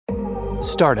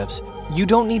Startups, you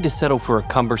don't need to settle for a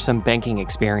cumbersome banking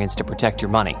experience to protect your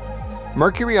money.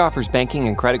 Mercury offers banking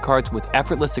and credit cards with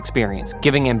effortless experience,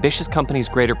 giving ambitious companies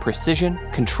greater precision,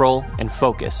 control, and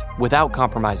focus without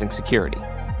compromising security.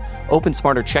 Open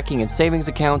smarter checking and savings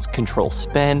accounts, control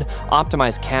spend,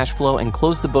 optimize cash flow, and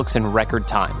close the books in record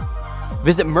time.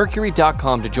 Visit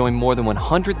Mercury.com to join more than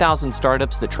 100,000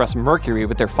 startups that trust Mercury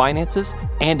with their finances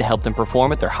and to help them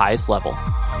perform at their highest level.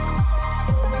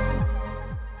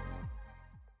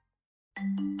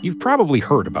 You've probably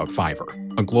heard about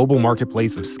Fiverr, a global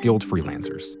marketplace of skilled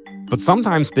freelancers. But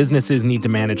sometimes businesses need to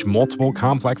manage multiple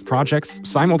complex projects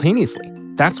simultaneously.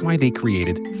 That's why they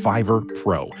created Fiverr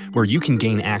Pro, where you can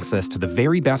gain access to the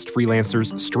very best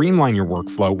freelancers, streamline your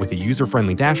workflow with a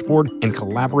user-friendly dashboard, and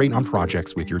collaborate on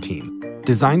projects with your team.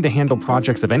 Designed to handle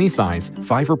projects of any size,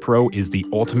 Fiverr Pro is the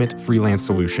ultimate freelance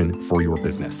solution for your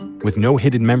business, with no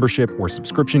hidden membership or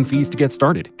subscription fees to get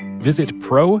started. Visit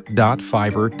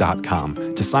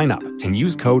pro.fiverr.com to sign up and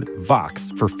use code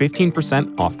VOX for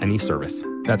 15% off any service.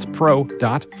 That's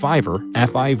pro.fiverr,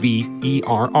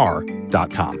 Fiverr.com,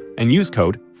 and use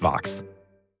code VOX.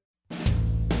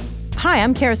 Hi,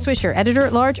 I'm Kara Swisher,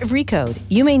 editor-at-large of Recode.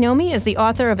 You may know me as the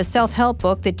author of a self-help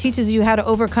book that teaches you how to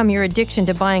overcome your addiction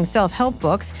to buying self-help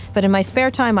books, but in my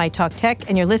spare time, I talk tech,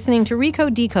 and you're listening to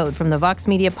Recode Decode from the Vox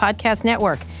Media Podcast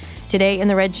Network. Today in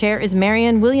the red chair is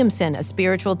Marianne Williamson, a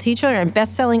spiritual teacher and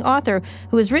best-selling author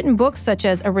who has written books such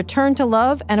as A Return to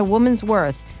Love and A Woman's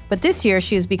Worth. But this year,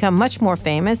 she has become much more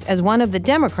famous as one of the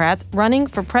Democrats running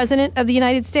for president of the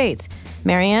United States.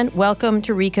 Marianne, welcome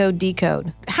to Recode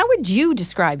Decode. How would you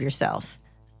describe yourself?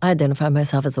 I identify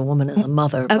myself as a woman, as a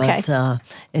mother. Okay. But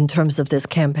in terms of this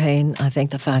campaign, I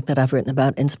think the fact that I've written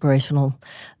about inspirational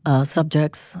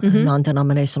subjects,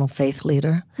 non-denominational faith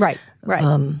leader. Right.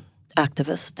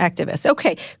 Activist.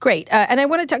 Okay, great. And I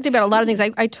want to talk to you about a lot of things.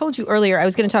 I told you earlier I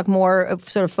was going to talk more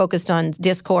sort of focused on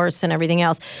discourse and everything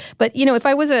else. But, you know, if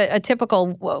I was a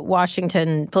typical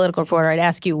Washington political reporter, I'd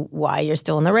ask you why you're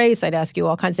still in the race. I'd ask you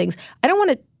all kinds of things. I don't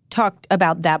want to talk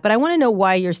about that, but I want to know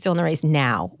why you're still in the race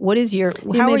now. What is your,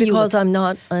 how are you? Because I'm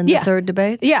not in the third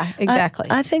debate? Yeah, exactly.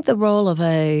 I think the role of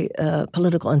a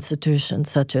political institution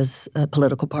such as a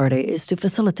political party is to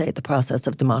facilitate the process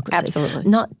of democracy.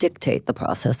 Absolutely. Not dictate the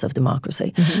process of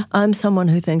democracy. I'm someone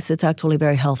who thinks it's actually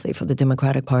very healthy for the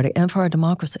Democratic Party and for our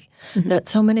democracy that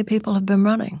so many people have been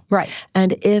running. Right.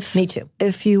 And if Me too.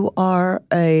 If you are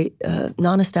a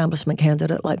non-establishment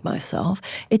candidate like myself,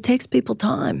 it takes people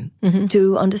time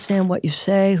to understand what you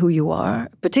say, who you are,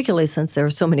 particularly since there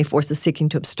are so many forces seeking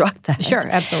to obstruct that. Sure,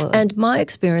 absolutely. And my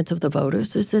experience of the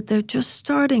voters is that they're just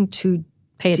starting to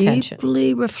pay attention,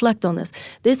 deeply reflect on this.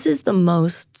 This is the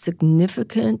most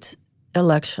significant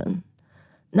election,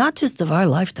 not just of our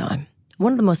lifetime,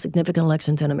 one of the most significant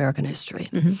elections in American history.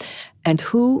 And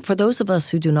for those of us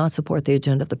who do not support the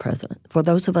agenda of the president, for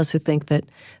those of us who think that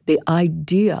the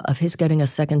idea of his getting a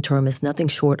second term is nothing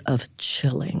short of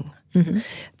chilling,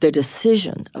 the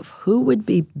decision of who would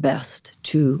be best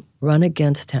to run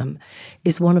against him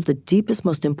is one of the deepest,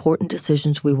 most important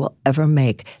decisions we will ever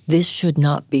make. This should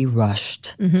not be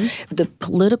rushed. The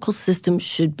political system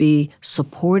should be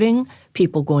supporting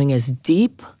people going as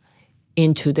deep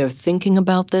into their thinking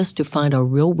about this to find our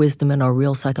real wisdom and our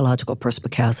real psychological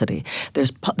perspicacity.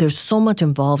 There's so much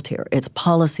involved here. It's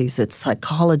policies, it's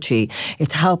psychology,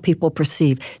 it's how people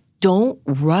perceive. Don't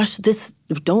rush this.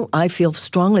 I feel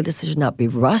strongly this should not be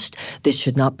rushed. This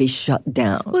should not be shut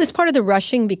down. Well, it's part of the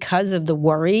rushing because of the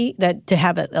worry that to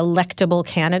have an electable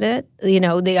candidate, you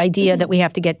know, the idea that we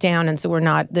have to get down and so we're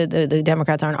not, the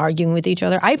Democrats aren't arguing with each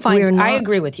other. I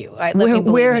agree with you.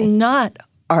 We're not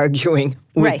arguing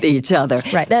with each other.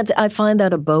 Right. I find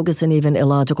that a bogus and even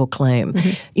illogical claim.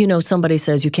 You know, somebody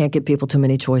says you can't give people too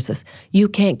many choices. You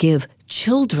can't give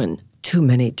children too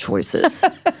many choices.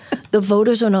 The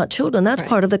voters are not children. That's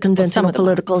part of the conventional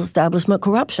political establishment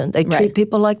corruption. They treat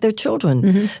people like they're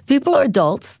children. People are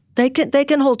adults. They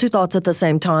can hold two thoughts at the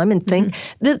same time and think.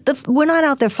 We're not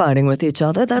out there fighting with each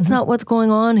other. That's not what's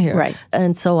going on here. Right.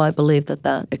 And so I believe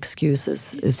that excuse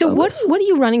is So bogus. what are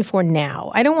you running for now?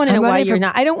 I don't want to know why you're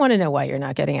not. I don't want to know why you're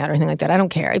not getting out or anything like that. I don't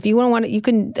care. If you want to, you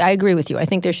can. I agree with you. I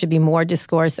think there should be more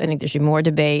discourse. I think there should be more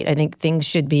debate. I think things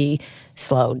should be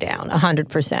slowed down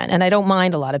 100%. And I don't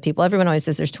mind a lot of people. Everyone always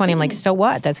says there's 20. I'm like, so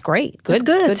what? That's great. Good.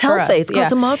 It's for healthy. us. It's called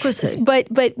democracy. But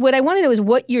what I want to know is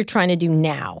what you're trying to do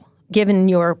now. Given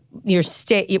your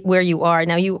state where you are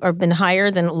now, you have been higher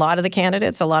than a lot of the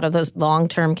candidates, a lot of those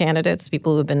long-term candidates,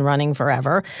 people who have been running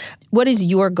forever. What is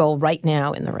your goal right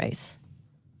now in the race?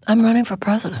 I'm running for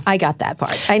president. I got that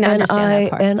part. I understand that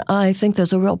part. And I think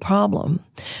there's a real problem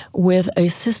with a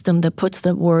system that puts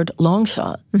the word long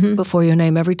shot before your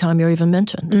name every time you're even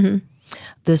mentioned.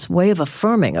 This way of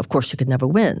affirming, of course, she could never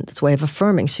win. This way of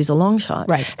affirming she's a long shot.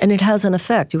 Right. And it has an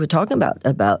effect. You were talking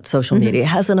about social media. It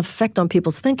has an effect on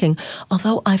people's thinking,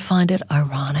 although I find it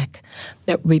ironic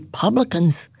that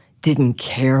Republicans didn't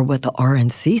care what the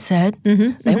RNC said.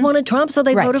 They wanted Trump, so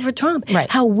they voted for Trump. Right.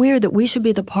 How weird that we should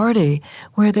be the party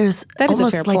where there's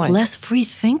almost like less free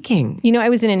thinking. You know, I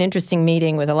was in an interesting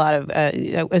meeting with a lot of,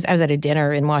 I was at a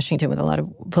dinner in Washington with a lot of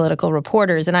political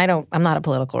reporters, and I'm not a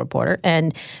political reporter,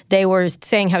 and they were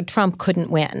saying how Trump couldn't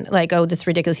win. Like, oh, this is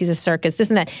ridiculous, he's a circus, this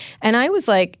and that. And I was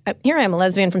like, here I am, a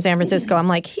lesbian from San Francisco. I'm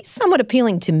like, he's somewhat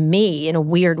appealing to me in a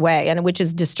weird way, and which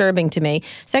is disturbing to me.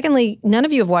 Secondly, none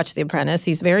of you have watched The Apprentice.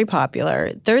 He's very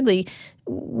popular. Thirdly,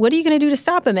 what are you going to do to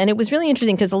stop him? And it was really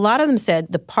interesting because a lot of them said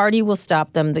the party will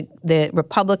stop them, the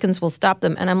Republicans will stop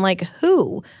them. And I'm like,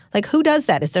 who? Like, who does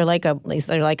that? Is there like a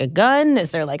gun?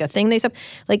 Is there like a thing they stop?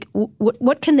 Like,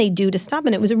 what can they do to stop?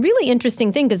 And it was a really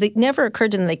interesting thing because it never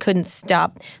occurred to them they couldn't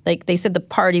stop. Like, they said the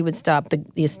party would stop, the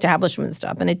establishment would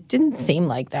stop. And it didn't seem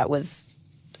like that was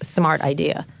a smart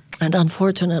idea. And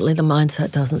unfortunately, the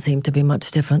mindset doesn't seem to be much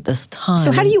different this time.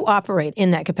 So how do you operate in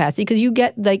that capacity? Because you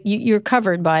get, like, you're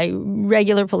covered by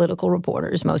regular political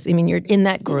reporters mostly. I mean, you're in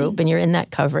that group and you're in that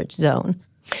coverage zone.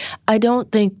 I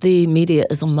don't think the media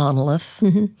is a monolith.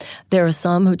 There are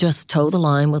some who just toe the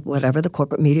line with whatever the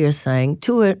corporate media is saying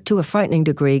to a frightening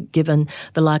degree, given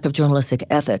the lack of journalistic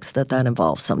ethics that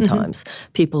involves sometimes.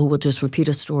 People who will just repeat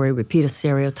a story, repeat a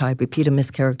stereotype, repeat a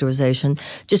mischaracterization,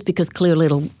 just because clearly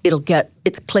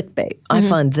it's clickbait. I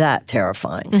find that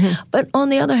terrifying. But on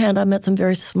the other hand, I met some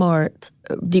very smart,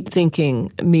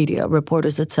 deep-thinking media,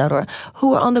 reporters, et cetera,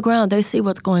 who are on the ground. They see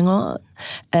what's going on.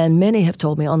 And many have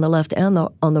told me on the left and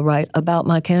on the right about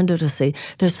my candidacy.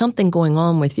 There's something going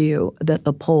on with you that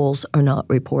the polls are not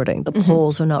reporting. The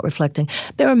polls are not reflecting.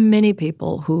 There are many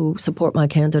people who support my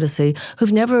candidacy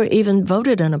who've never even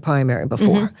voted in a primary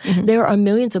before. There are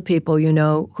millions of people, you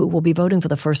know, who will be voting for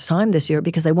the first time this year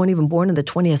because they weren't even born in the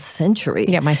 20th century.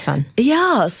 Yeah, my son.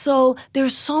 Yeah, so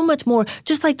there's so much more.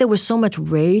 Just like there was so much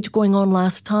rage going on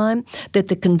last time that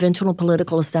the conventional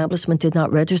political establishment did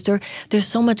not register, there's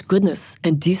so much goodness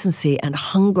and decency and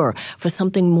hunger for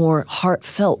something more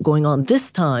heartfelt going on this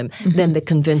time than the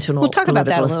conventional political establishment. We'll talk about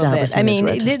that a little bit. I mean,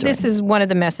 this is one of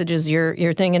the messages you're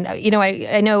thing. And, you know,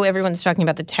 I know everyone's talking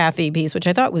about the Taffy piece, which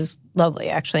I thought was lovely,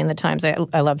 actually, in the Times.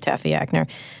 I love Taffy Ackner.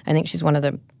 I think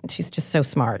she's just so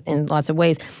smart in lots of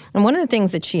ways. And one of the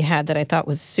things that she had that I thought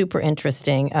was super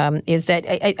interesting is that,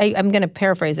 I'm going to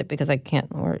paraphrase it because I can't,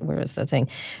 where is the thing,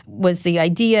 was the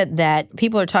idea that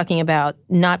people are talking about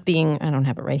not being, I don't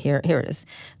have it right here. Here it is.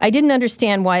 I didn't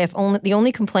understand why the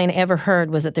only complaint I ever heard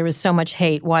was that there was so much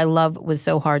hate, why love was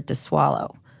so hard to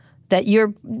swallow. That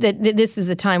this is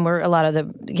a time where a lot of the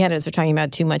candidates are talking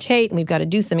about too much hate and we've got to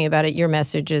do something about it. Your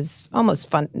message is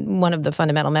almost one of the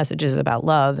fundamental messages about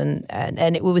love. And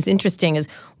it was interesting is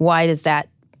why does that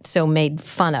so made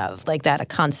fun of, like that a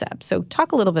concept? So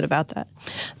talk a little bit about that.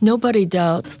 Nobody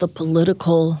doubts the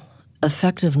political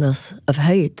effectiveness of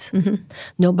hate.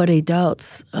 Nobody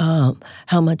doubts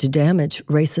how much damage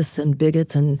racists and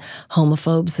bigots and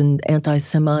homophobes and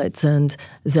anti-Semites and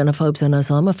xenophobes and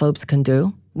Islamophobes can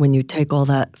do. When you take all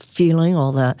that feeling,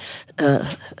 all that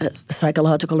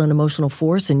psychological and emotional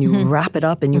force, and you wrap it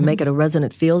up and you make it a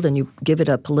resonant field and you give it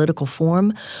a political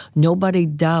form, nobody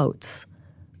doubts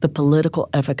the political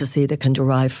efficacy that can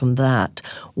derive from that.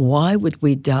 Why would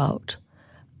we doubt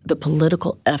the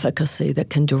political efficacy that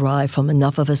can derive from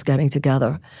enough of us getting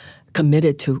together,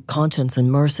 committed to conscience and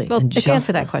mercy and justice? Well,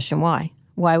 answer that question, why?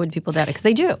 Why would people doubt it? Because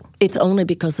they do. It's only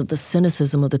because of the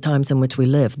cynicism of the times in which we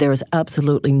live. There is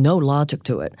absolutely no logic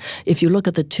to it. If you look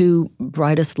at the two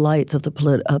brightest lights of the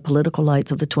political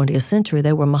lights of the 20th century,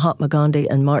 they were Mahatma Gandhi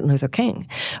and Martin Luther King,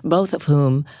 both of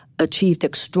whom achieved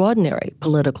extraordinary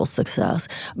political success,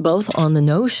 both on the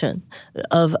notion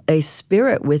of a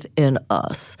spirit within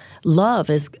us.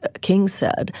 Love, as King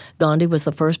said, Gandhi was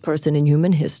the first person in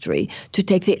human history to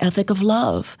take the ethic of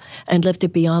love and lift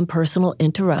it beyond personal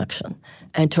interaction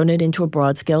and turn it into a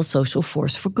broad-scale social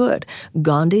force for good.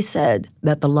 Gandhi said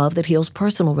that the love that heals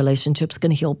personal relationships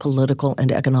can heal political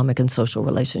and economic and social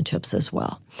relationships as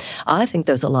well. I think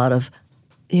there's a lot of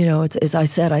as I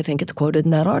said, I think it's quoted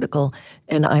in that article,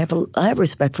 and I have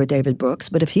respect for David Brooks,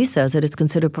 but if he says it, it's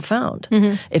considered profound.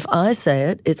 If I say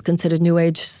it, it's considered New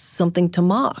Age, something to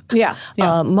mock. Yeah.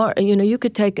 You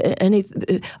could take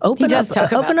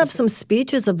open up some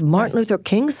speeches of Martin Luther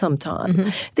King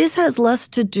sometime. This has less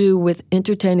to do with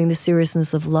entertaining the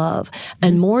seriousness of love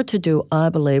and more to do, I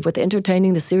believe, with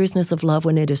entertaining the seriousness of love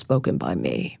when it is spoken by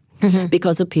me.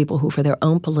 Because of people who, for their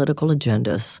own political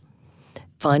agendas,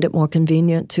 find it more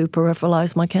convenient to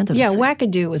peripheralize my candidacy. Yeah,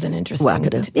 wackadoo was an interesting...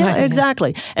 Wackadoo. Yeah,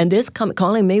 exactly. And this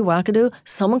calling me wackadoo,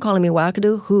 someone calling me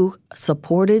wackadoo who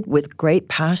supported with great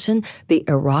passion the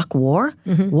Iraq War,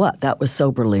 what? That was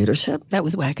sober leadership? That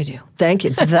was wackadoo. Thank you.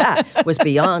 That was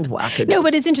beyond wackadoo. No,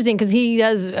 but it's interesting because he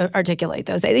does articulate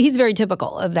those. He's very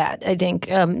typical of that, I think.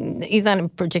 He's not in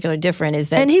particular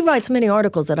different. And he writes many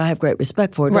articles that I have great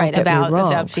respect for. Don't get me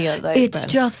wrong. It's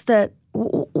just that,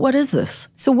 what is this?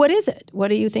 So what is it? What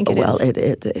do you think it is? Well,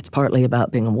 it's partly about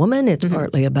being a woman. It's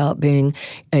partly about being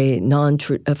it's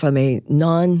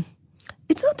not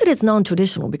that it's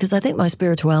non-traditional, because I think my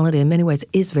spirituality in many ways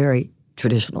is very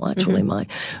traditional, actually.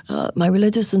 My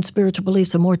religious and spiritual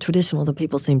beliefs are more traditional than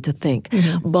people seem to think.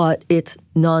 But it's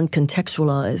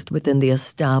non-contextualized within the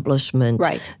establishment,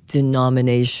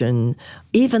 denomination,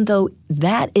 even though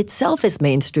that itself is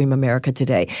mainstream America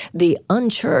today. The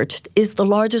unchurched is the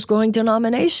largest growing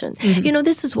denomination.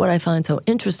 This is what I find so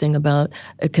interesting about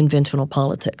conventional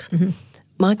politics.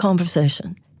 My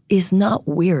conversation is not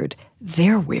weird.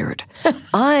 They're weird.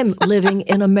 I'm living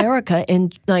in America in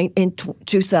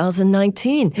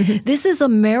 2019. This is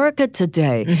America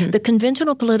today. The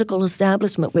conventional political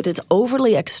establishment, with its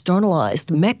overly externalized,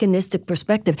 mechanistic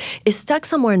perspective, is stuck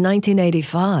somewhere in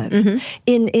 1985.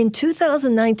 In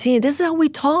 2019, this is how we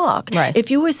talk. Right.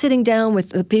 If you were sitting down with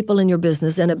the people in your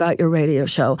business and about your radio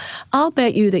show, I'll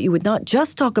bet you that you would not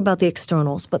just talk about the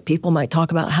externals, but people might talk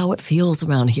about how it feels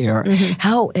around here,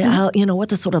 how what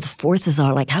the sort of the forces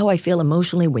are, like how I feel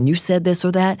emotionally when you said this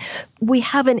or that. We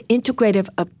have an integrative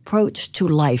approach to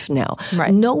life now.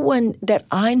 Right. No one that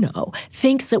I know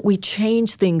thinks that we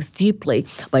change things deeply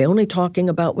by only talking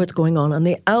about what's going on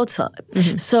the outside.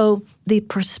 So the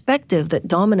perspective that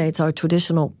dominates our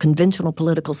traditional, conventional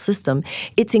political system,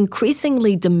 it's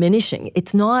increasingly diminishing.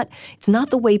 It's not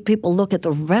the way people look at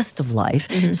the rest of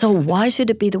life. So why should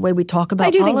it be the way we talk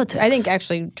about politics? I think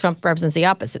actually Trump represents the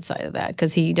opposite side of that,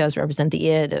 because he does represent the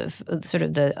id of sort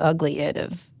of the ugly id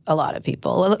of a lot of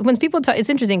people. When people talk, it's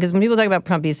interesting because when people talk about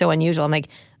Trump, he's so unusual. I'm like,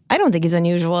 I don't think he's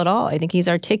unusual at all. I think he's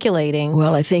articulating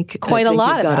quite a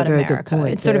lot about America.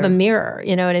 It's sort of a mirror,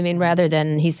 you know what I mean, rather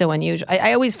than he's so unusual.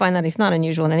 I always find that he's not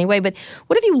unusual in any way. But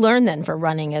what have you learned then for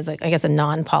running as, a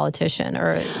non-politician?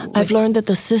 I've learned that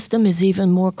the system is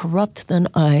even more corrupt than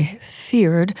I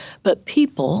feared, but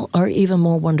people are even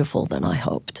more wonderful than I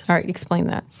hoped. All right, explain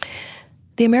that.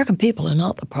 The American people are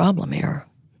not the problem here.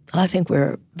 I think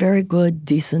we're very good,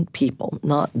 decent people,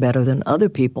 not better than other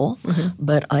people,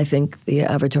 but I think the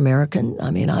average American,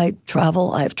 I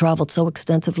have traveled so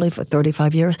extensively for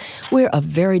 35 years. We're a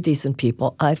very decent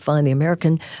people. I find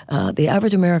the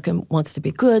average American wants to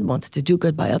be good, wants to do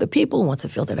good by other people, wants to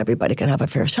feel that everybody can have a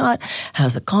fair shot,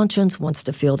 has a conscience, wants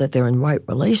to feel that they're in right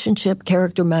relationship,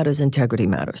 character matters, integrity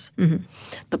matters.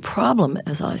 The problem,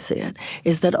 as I see it,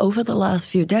 is that over the last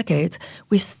few decades,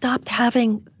 we've stopped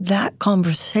having that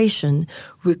conversation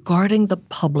regarding the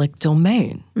public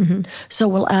domain. So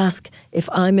we'll ask, if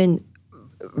I'm in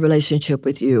relationship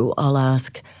with you, I'll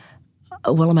ask,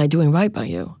 well, am I doing right by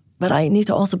you? But I need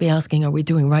to also be asking, are we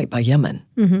doing right by Yemen?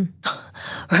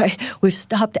 Right? We've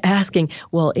stopped asking,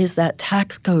 well, is that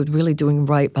tax code really doing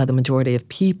right by the majority of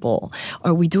people?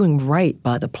 Are we doing right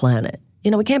by the planet?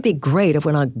 We can't be great if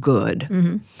we're not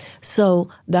good. So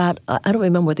that, I don't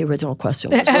remember what the original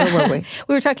question was. Where were we?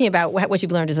 We were talking about what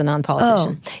you've learned as a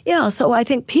non-politician. So I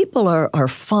think people are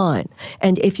fine.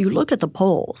 And if you look at the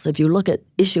polls, if you look at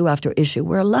issue after issue,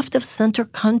 we're a left-of-center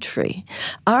country.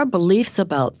 Our beliefs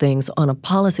about things on a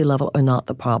policy level are not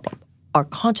the problem. Our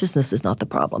consciousness is not the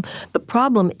problem. The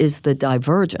problem is the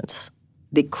divergence,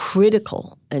 the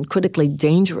critical and critically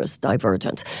dangerous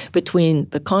divergence between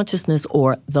the consciousness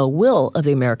or the will of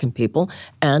the American people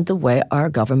and the way our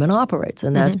government operates.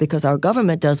 And that's because our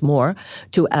government does more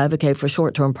to advocate for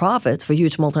short-term profits for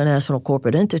huge multinational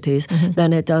corporate entities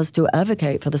than it does to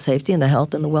advocate for the safety and the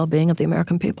health and the well-being of the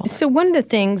American people. So one of the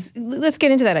things, let's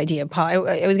get into that idea, Paul.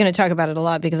 I was going to talk about it a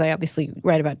lot because I obviously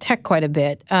write about tech quite a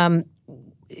bit.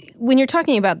 when you're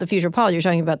talking about the future of politics,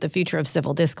 you're talking about the future of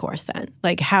civil discourse then.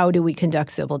 Like, how do we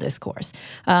conduct civil discourse?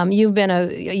 You've been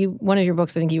one of your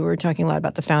books, I think you were talking a lot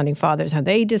about the Founding Fathers, how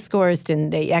they discoursed,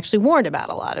 and they actually warned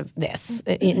about a lot of this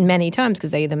many times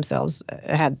because they themselves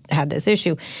had this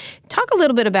issue. Talk a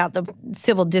little bit about the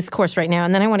civil discourse right now,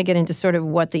 and then I want to get into sort of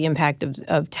what the impact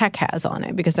of tech has on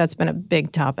it, because that's been a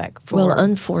big topic. Well,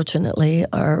 unfortunately,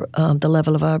 the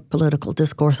level of our political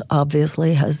discourse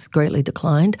obviously has greatly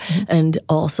declined. And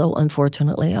also,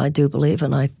 unfortunately, I do believe,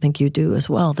 and I think you do as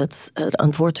well, that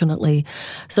unfortunately,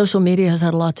 social media has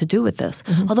had a lot to do with this.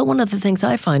 Although one of the things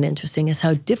I find interesting is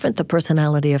how different the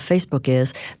personality of Facebook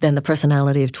is than the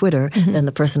personality of Twitter, than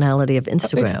the personality of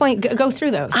Instagram. Explain, go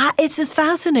through those. It's just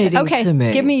fascinating to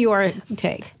me. Give me your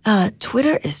take.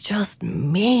 Twitter is just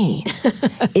mean.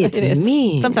 It's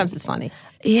mean. Sometimes it's funny.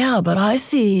 Yeah, but I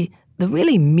see the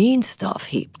really mean stuff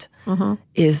heaped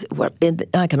is what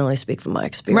I can only speak from my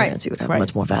experience. You would have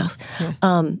much more vast. Yeah.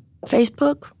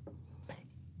 Facebook,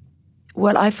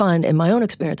 what I find in my own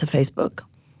experience of Facebook,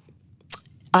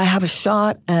 I have a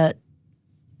shot at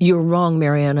 "you're wrong,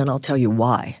 Marianne, and I'll tell you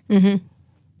why."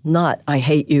 Not "I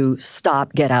hate you,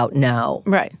 stop, get out now."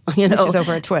 Right. You know, which is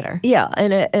over at Twitter. Yeah,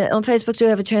 and on Facebook you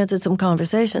have a chance at some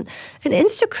conversation. And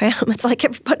Instagram, it's like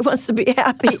everybody wants to be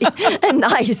happy and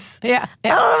nice. Yeah. I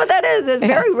don't know what that is. It's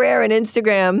very rare in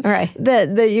Instagram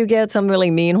that you get some really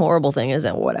mean, horrible thing,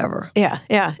 isn't it? Whatever. Yeah,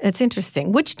 it's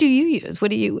interesting. Which do you use? What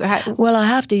do you? Well, I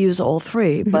have to use all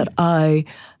three, but I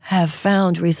have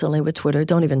found recently with Twitter,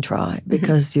 don't even try,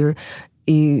 because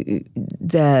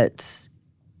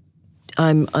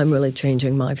I'm really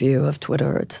changing my view of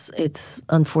Twitter. It's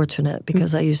unfortunate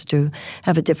because I used to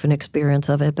have a different experience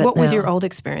of it. But what was your old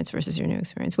experience versus your new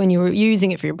experience when you were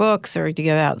using it for your books or to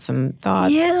give out some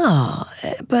thoughts? Yeah,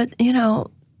 but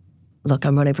look,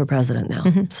 I'm running for president now,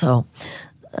 so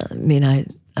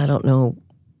I don't know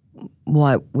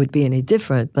why it would be any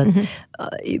different. But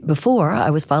before,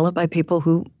 I was followed by people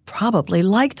who probably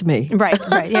liked me. Right,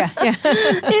 yeah.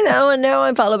 And now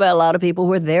I'm followed by a lot of people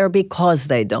who are there because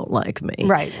they don't like me.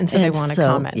 Right, and so they want to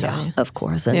comment on you. Of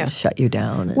course, and shut you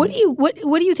down. What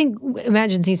do you think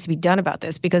Imagines needs to be done about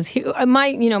this? Because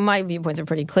my viewpoints are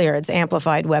pretty clear. It's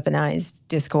amplified, weaponized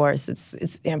discourse.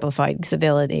 It's amplified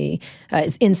civility.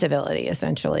 It's incivility,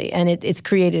 essentially. And it's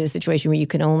created a situation where you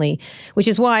can only, which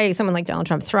is why someone like Donald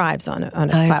Trump thrives on a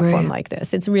platform like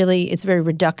this. It's very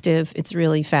reductive. It's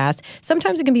really fast.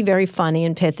 Sometimes it can be very funny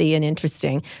and pithy and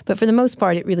interesting, but for the most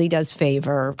part, it really does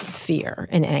favor fear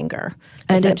and anger.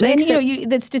 And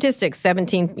the statistics: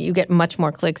 17, you get much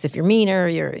more clicks if you're meaner.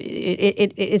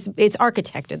 It's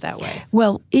architected that way.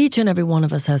 Well, each and every one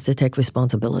of us has to take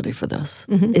responsibility for this.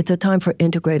 It's a time for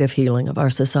integrative healing of our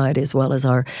society as well as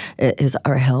our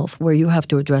health, where you have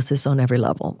to address this on every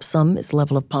level. Some is the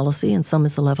level of policy, and some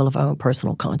is the level of our own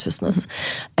personal consciousness.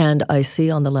 And I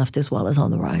see on the left as well as on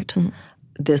the right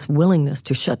this willingness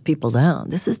to shut people down.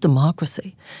 This is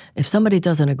democracy. If somebody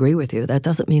doesn't agree with you, that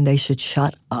doesn't mean they should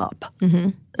shut up.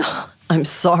 I'm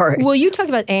sorry. Well, you talked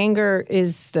about anger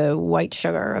is the white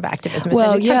sugar of activism.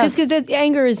 Well, yes. Because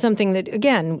anger is something that,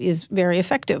 again, is very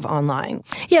effective online.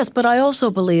 Yes, but I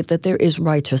also believe that there is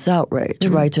righteous outrage,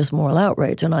 righteous moral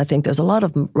outrage. And I think there's a lot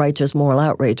of righteous moral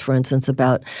outrage, for instance,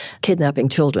 about kidnapping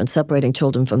children, separating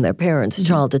children from their parents,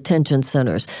 child detention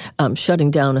centers, shutting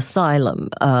down asylum,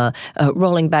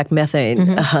 rolling back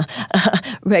methane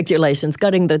regulations,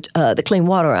 gutting the Clean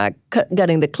Water Act,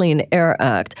 gutting the Clean Air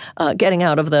Act, getting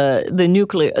out of the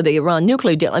Iran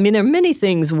nuclear deal. I mean, there are many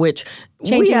things which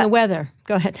changing the weather.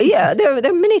 Go ahead. Yeah, there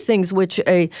are many things which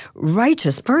a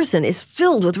righteous person is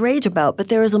filled with rage about, but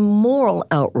there is a moral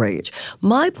outrage.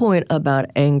 My point about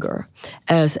anger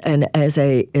as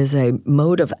a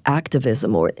mode of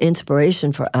activism or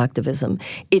inspiration for activism,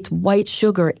 it's white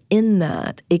sugar in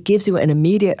that it gives you an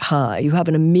immediate high. You have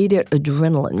an immediate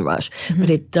adrenaline rush,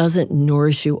 but it doesn't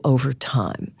nourish you over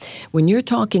time. When you're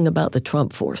talking about the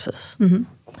Trump forces,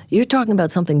 you're talking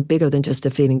about something bigger than just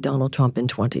defeating Donald Trump in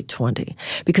 2020.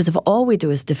 Because if all we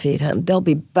do is defeat him, they'll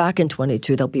be back in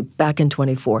 22, they'll be back in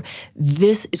 24.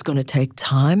 This is going to take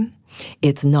time.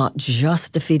 It's not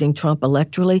just defeating Trump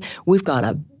electorally. We've got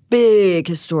a big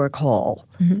historic haul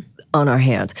on our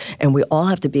hands. And we all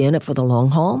have to be in it for the long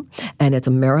haul. And it's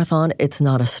a marathon. It's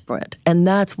not a sprint. And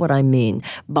that's what I mean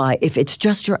by if it's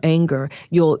just your anger,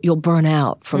 you'll burn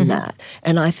out from that.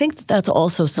 And I think that that's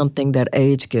also something that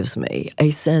age gives me,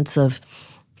 a sense of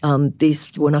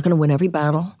we're not going to win every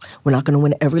battle. We're not going to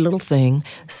win every little thing.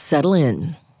 Settle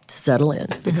in,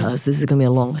 because this is going to be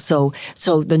a long. So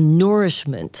the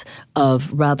nourishment of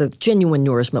rather genuine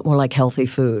nourishment, more like healthy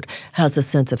food, has a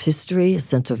sense of history, a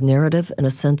sense of narrative, and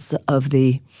a sense of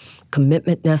the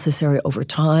commitment necessary over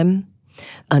time,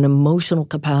 an emotional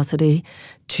capacity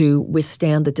to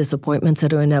withstand the disappointments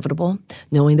that are inevitable,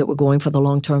 knowing that we're going for the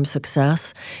long-term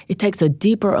success. It takes a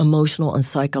deeper emotional and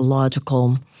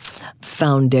psychological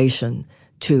foundation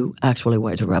to actually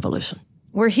wage a revolution.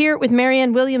 We're here with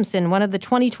Marianne Williamson, one of the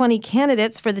 2020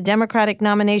 candidates for the Democratic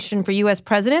nomination for U.S.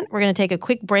 president. We're going to take a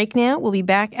quick break now. We'll be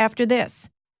back after this.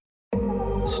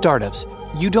 Startups,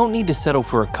 you don't need to settle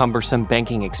for a cumbersome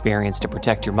banking experience to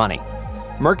protect your money.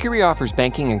 Mercury offers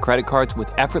banking and credit cards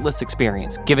with effortless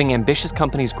experience, giving ambitious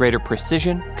companies greater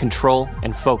precision, control,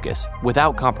 and focus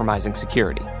without compromising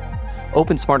security.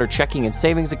 Open smarter checking and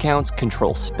savings accounts,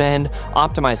 control spend,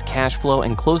 optimize cash flow,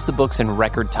 and close the books in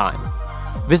record time.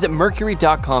 Visit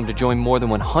Mercury.com to join more than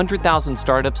 100,000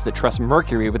 startups that trust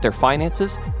Mercury with their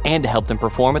finances and to help them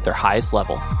perform at their highest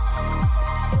level.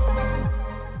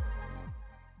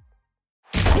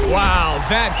 Wow,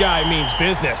 that guy means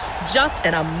business. Just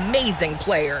an amazing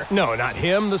player. No, not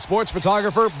him, the sports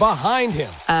photographer behind him.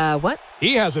 What?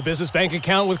 He has a business bank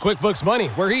account with QuickBooks Money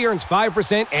where he earns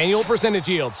 5% annual percentage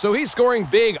yield, so he's scoring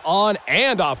big on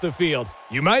and off the field.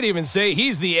 You might even say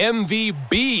he's the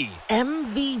MVB.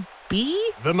 MVP?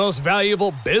 The most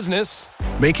valuable business.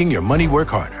 Making your money work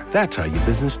harder. That's how you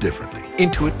business differently.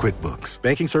 Intuit QuickBooks.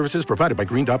 Banking services provided by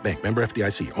Green Dot Bank. Member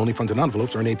FDIC. Only funds and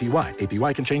envelopes earn APY.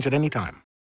 APY can change at any time.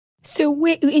 So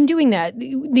in doing that,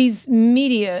 these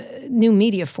new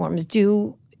media forms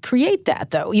do create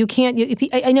that, though. You can't,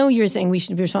 I know you're saying we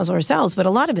should be responsible ourselves, but a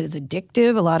lot of it is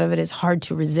addictive. A lot of it is hard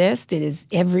to resist. It is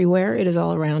everywhere. It is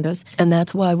all around us. And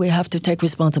that's why we have to take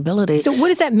responsibility. So what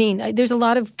does that mean? There's a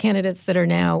lot of candidates that are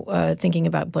now thinking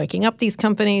about breaking up these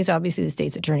companies. Obviously, the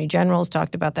state's attorney generals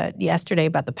talked about that yesterday,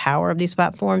 about the power of these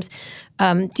platforms.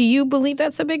 Do you believe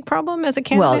that's a big problem as a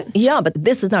candidate? Well, yeah, but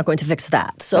this is not going to fix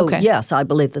that. So, yes, I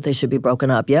believe that they should be broken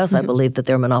up. Yes, I believe that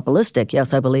they're monopolistic.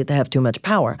 Yes, I believe they have too much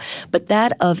power. But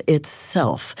that of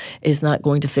itself is not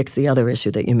going to fix the other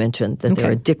issue that you mentioned, that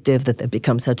they're addictive, that they've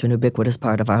become such an ubiquitous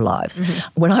part of our lives.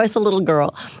 When I was a little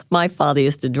girl, my father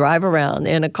used to drive around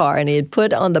in a car, and he'd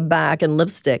put on the back in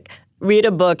lipstick, read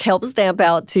a book, help stamp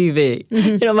out TV.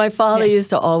 You know, my father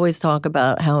used to always talk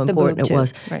about how important it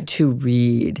was to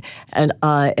read. And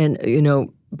you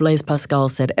know, Blaise Pascal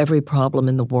said every problem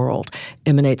in the world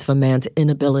emanates from man's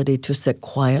inability to sit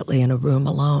quietly in a room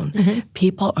alone.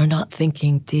 People are not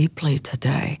thinking deeply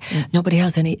today. Nobody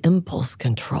has any impulse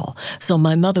control. So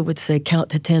my mother would say, count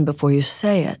to 10 before you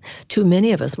say it. Too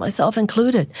many of us, myself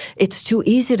included, it's too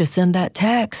easy to send that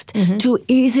text, too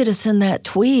easy to send that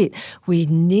tweet.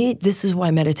 This is why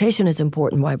meditation is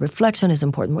important, why reflection is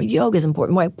important, why yoga is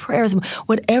important, why prayer is important.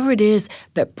 Whatever it is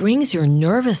that brings your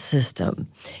nervous system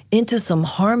into some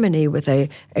harmony with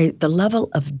the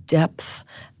level of depth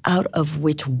out of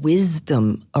which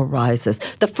wisdom arises.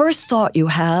 The first thought you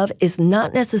have is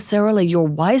not necessarily your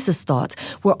wisest thoughts.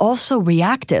 We're also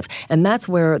reactive, and that's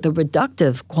where the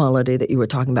reductive quality that you were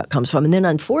talking about comes from. And then,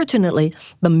 unfortunately,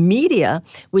 the media,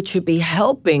 which should be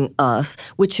helping us,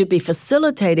 which should be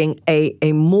facilitating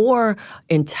a more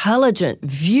intelligent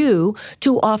view,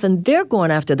 too often they're going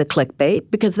after the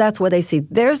clickbait because that's where they see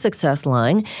their success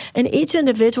lying, and each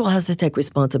individual has to take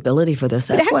responsibility for this.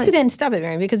 That's why. Then stop it,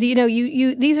 Marianne, because you know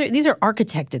these are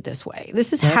architected this way.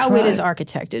 This is how it is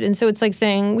architected. And so it's like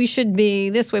saying we should be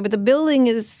this way, but the building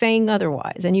is saying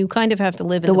otherwise. And you kind of have to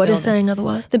live in the what building. Is saying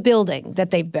otherwise? The building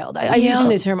that they've built. I'm using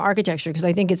the term architecture because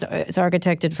I think it's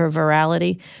architected for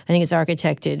virality. I think it's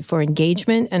architected for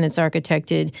engagement, and it's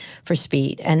architected for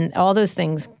speed. And all those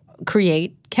things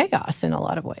create chaos in a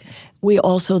lot of ways. We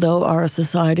also, though, are a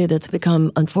society that's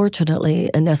become,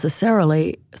 unfortunately and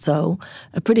necessarily so,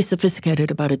 pretty sophisticated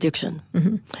about addiction.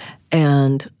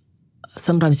 And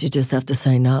sometimes you just have to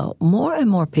say no. More and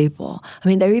more people, I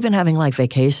mean, they're even having like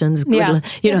vacations. You know,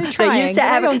 they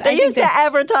used to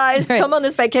advertise, come on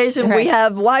this vacation, we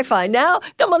have Wi-Fi. Now,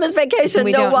 come on this vacation,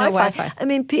 no Wi-Fi. I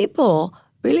mean, people,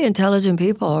 really intelligent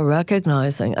people are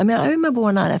recognizing. I mean, I remember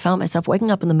one night I found myself waking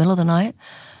up in the middle of the night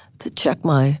to check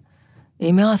my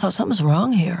email. I thought something's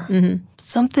wrong here.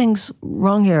 Something's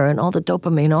wrong here, and all the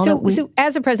dopamine, So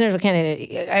as a presidential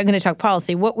candidate, I'm going to talk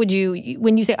policy. What would you,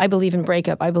 when you say I believe in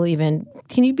breakup, I believe in,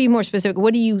 can you be more specific?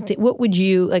 What do you what would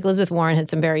you, like Elizabeth Warren had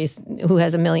some who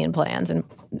has a million plans, and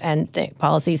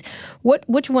policies.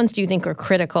 Which ones do you think are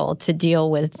critical to deal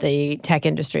with the tech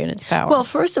industry and its power? Well,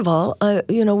 first of all,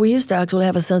 we used to actually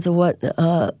have a sense of what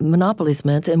monopolies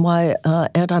meant and why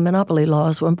anti-monopoly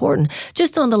laws were important,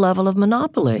 just on the level of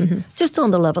monopoly. Just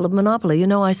on the level of monopoly.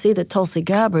 I see that Tulsi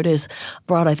Gabbard has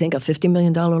brought, I think, a $50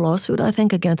 million lawsuit,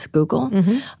 against Google,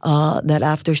 that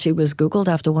after she was Googled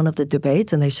after one of the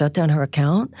debates and they shut down her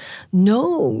account.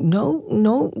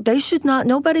 No, they should not.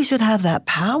 Nobody should have that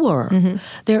power.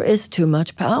 There is too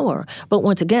much power. But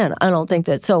once again, I don't think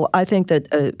that. So I think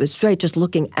that straight just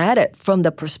looking at it from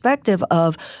the perspective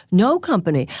of no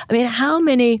company. I mean, how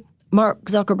many Mark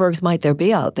Zuckerbergs might there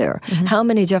be out there? How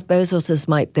many Jeff Bezoses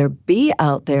might there be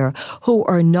out there who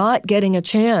are not getting a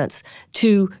chance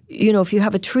to, if you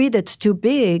have a tree that's too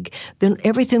big, then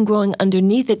everything growing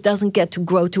underneath it doesn't get to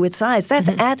grow to its size. That's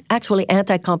actually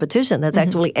anti-competition. That's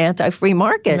actually anti-free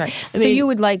market. Right. So you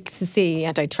would like to see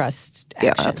antitrust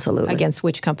action absolutely. Against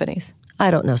which companies?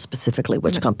 I don't know specifically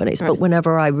which companies, but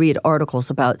whenever I read articles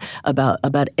about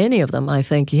any of them, I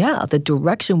think, the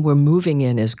direction we're moving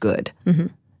in is good.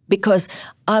 Because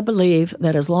I believe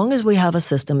that as long as we have a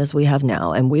system as we have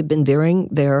now, and we've been veering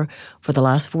there for the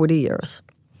last 40 years,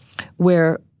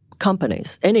 where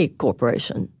companies, any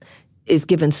corporation, is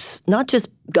given not just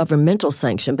governmental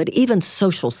sanction, but even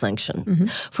social sanction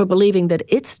for believing that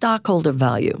its stockholder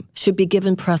value should be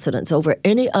given precedence over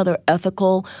any other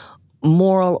ethical,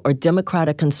 moral, or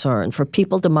democratic concern for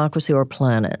people, democracy, or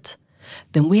planet,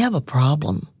 then we have a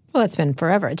problem. Well, it's been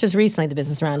forever. Just recently, the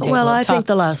Business Roundtable. Well, I think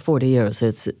the last 40 years,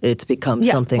 it's become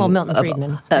something. Well, Milton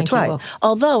Friedman. That's right.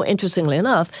 Although, interestingly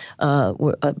enough,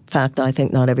 a fact I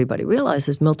think not everybody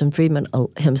realizes, Milton Friedman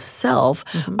himself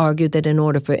argued that in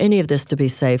order for any of this to be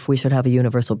safe, we should have a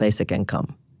universal basic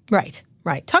income. Right.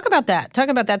 Talk about that.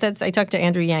 I talked to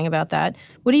Andrew Yang about that.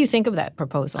 What do you think of that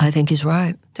proposal? I think he's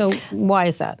right. So why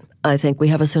is that? I think we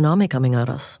have a tsunami coming at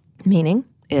us. Meaning?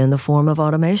 In the form of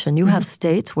automation. You have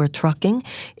states where trucking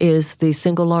is the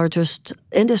single largest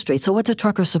industry. So what's a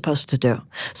trucker supposed to do?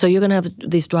 So you're going to have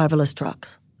these driverless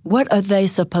trucks. What are they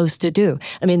supposed to do?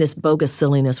 I mean, this bogus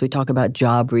silliness, we talk about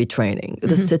job retraining.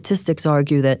 The statistics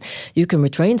argue that you can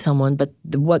retrain someone, but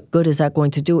what good is that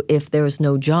going to do if there's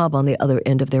no job on the other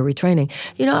end of their retraining?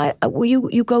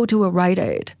 You go to a Rite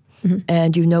Aid.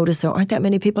 And you notice there aren't that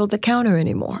many people at the counter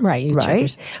anymore. Right.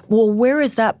 Right? Well, where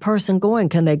is that person going?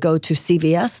 Can they go to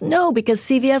CVS? No, because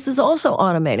CVS is also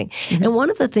automating. And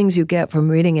one of the things you get from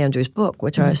reading Andrew's book,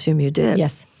 which I assume you did.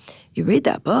 Yes. You read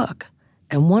that book.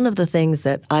 And one of the things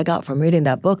that I got from reading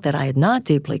that book that I had not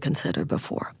deeply considered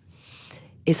before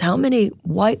is how many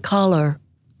white-collar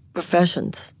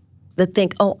professions that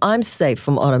think, I'm safe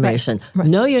from automation. Right.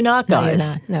 No, you're not,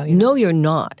 guys. No, you're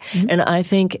not. And I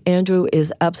think Andrew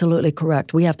is absolutely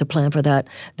correct. We have to plan for that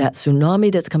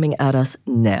tsunami that's coming at us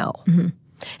now.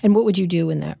 And what would you do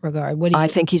in that regard? I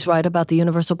think he's right about the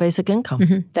universal basic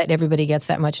income. That everybody gets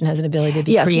that much and has an ability to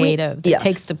be creative. It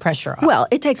takes the pressure off. Well,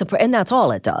 it takes and that's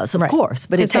all it does, of course.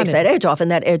 But it takes that edge off, and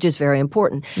that edge is very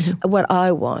important. What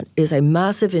I want is a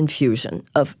massive infusion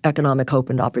of economic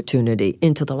hope and opportunity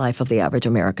into the life of the average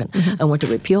American. I want to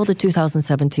repeal the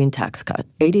 2017 tax cut.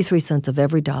 83 cents of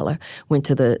every dollar went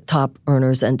to the top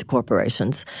earners and to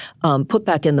corporations. Put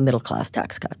back in the middle class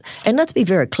tax cut. And let's be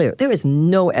very clear, there is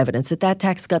no evidence that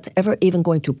tax cut's ever even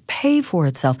going to pay for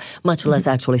itself, much less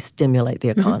actually stimulate the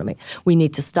economy. We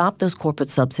need to stop those corporate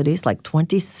subsidies, like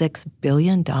 $26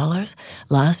 billion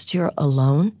last year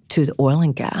alone to the oil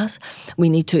and gas.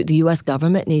 The U.S.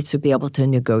 government needs to be able to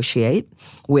negotiate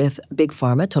with Big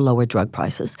Pharma to lower drug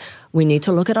prices. We need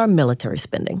to look at our military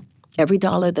spending. Every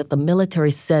dollar that the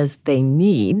military says they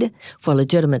need for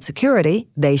legitimate security,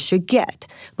 they should get.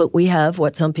 But we have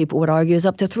what some people would argue is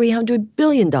up to $300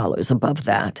 billion above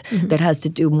that, that has to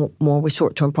do more with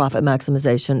short-term profit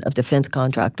maximization of defense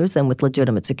contractors than with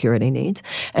legitimate security needs.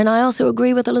 And I also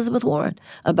agree with Elizabeth Warren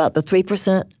about the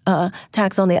 3%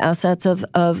 tax on the assets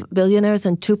of billionaires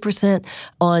and 2%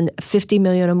 on $50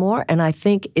 million or more. And I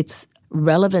think it's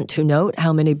relevant to note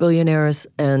how many billionaires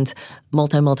and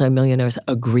multi-millionaires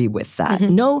agree with that.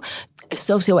 No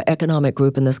socioeconomic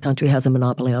group in this country has a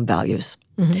monopoly on values.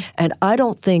 And I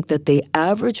don't think that the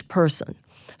average person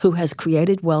who has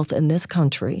created wealth in this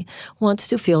country wants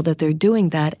to feel that they're doing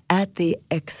that at the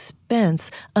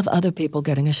expense of other people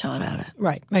getting a shot at it.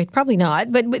 Right. Probably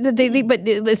not. But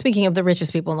speaking of the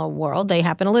richest people in the world, they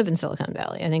happen to live in Silicon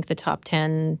Valley. I think the top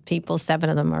 10 people, 7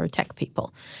 of them are tech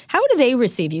people. How do they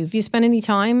receive you? Have you spent any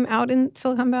time out in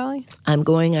Silicon Valley? I'm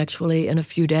going actually in a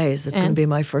few days. It's going to be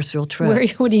my first real trip.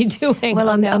 What are you doing? Well,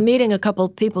 I'm meeting a couple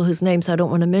of people whose names I don't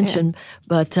want to mention,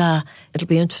 but it'll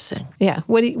be interesting. Yeah.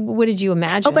 What did you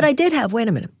imagine? Oh, but I did have, wait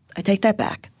a minute, I take that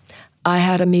back. I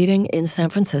had a meeting in San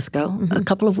Francisco a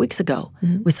couple of weeks ago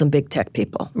with some big tech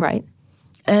people. Right.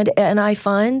 And I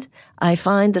find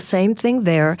the same thing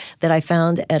there that I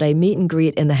found at a meet and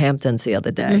greet in the Hamptons the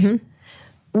other day,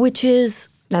 which is...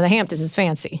 Now, the Hamptons is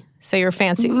fancy. So you're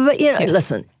fancy. But,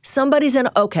 listen, somebody's in...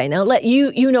 Okay, now let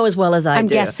you know as well as I do. I'm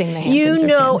guessing the Hamptons You are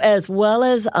know fancy. as well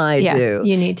as I do.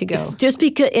 You need to go. Just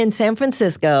because in San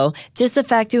Francisco, just the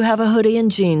fact you have a hoodie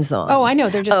and jeans on. Oh, I know.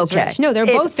 They're just as rich. No, they're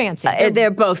both fancy. They're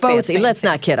both fancy. Let's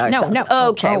not kid ourselves. No.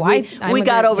 Okay, I'm we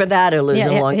got over that illusion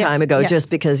a long time ago. Yeah.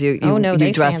 Just because you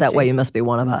dress that way, you must be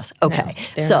one of us. Okay,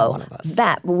 they're so not one of us.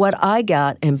 what I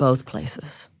got in both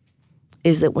places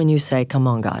is that when you say, come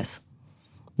on, guys,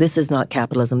 this is not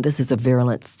capitalism. This is a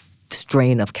virulent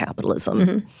strain of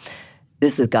capitalism.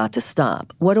 This has got to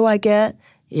stop. What do I get?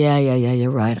 Yeah, you're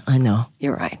right. I know.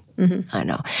 You're right. I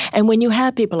know. And when you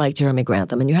have people like Jeremy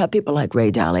Grantham and you have people like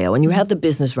Ray Dalio and you have the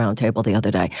Business Roundtable the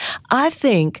other day, I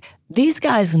think these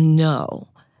guys know,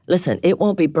 listen, it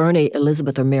won't be Bernie,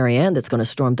 Elizabeth, or Marianne that's going to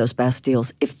storm those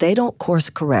Bastilles. If they don't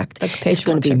course correct, it's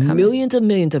going to be millions and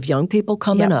millions of young people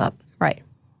coming up. Right.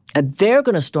 And they're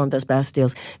going to storm those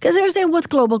Bastilles because they're saying, what's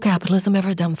global capitalism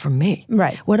ever done for me?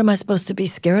 Right. What am I supposed to be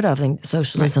scared of in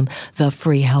socialism? Right. The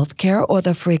free health care or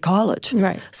the free college?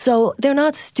 Right. So they're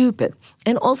not stupid.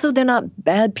 And also they're not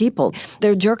bad people.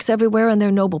 They're jerks everywhere and they're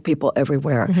noble people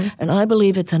everywhere. And I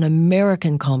believe it's an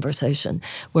American conversation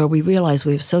where we realize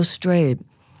we've so strayed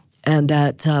and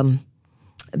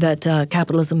that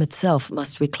capitalism itself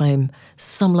must reclaim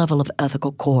some level of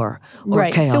ethical core or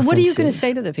chaos. So what are you ensues. going to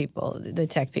say to the people, the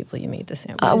tech people you meet this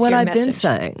year? What I've been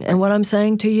saying and what I'm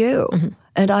saying to you.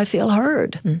 And I feel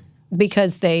heard.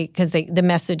 Because the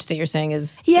message that you're saying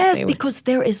is... Yes, because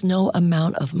there is no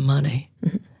amount of money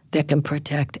that can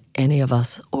protect any of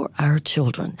us or our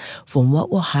children from what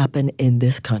will happen in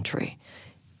this country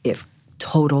if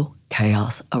total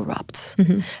chaos erupts.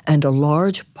 And a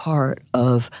large part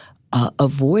of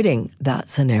avoiding that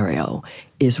scenario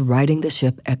is righting the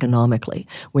ship economically.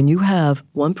 When you have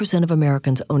 1% of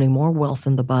Americans owning more wealth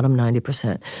than the bottom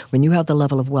 90%, when you have the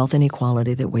level of wealth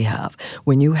inequality that we have,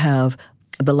 when you have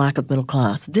the lack of middle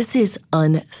class, this is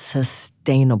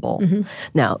unsustainable.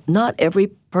 Now, not every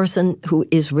person who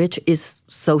is rich is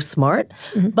so smart,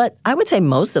 but I would say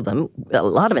most of them, a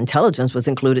lot of intelligence was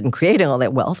included in creating all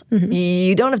that wealth.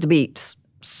 You don't have to be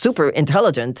super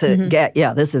intelligent to get,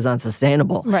 this is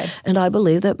unsustainable. Right. And I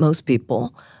believe that most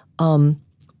people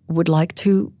would like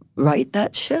to right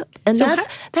that ship. And So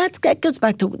that goes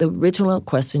back to the original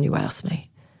question you asked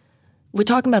me. We're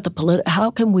talking about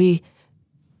how can we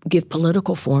give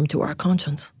political form to our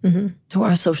conscience, to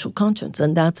our social conscience?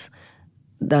 And that's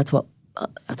what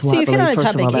So you've hit on a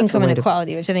topic, income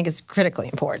inequality, which I think is critically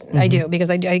important. I do, because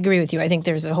I agree with you. I think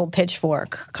there's a whole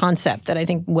pitchfork concept that I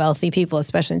think wealthy people,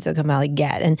 especially in Silicon Valley,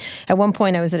 get. And at one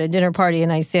point I was at a dinner party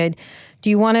and I said, do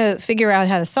you want to figure out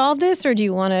how to solve this or do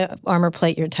you want to armor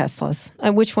plate your Teslas?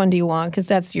 Which one do you want? Because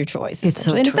that's your choice. It's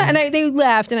so and true. They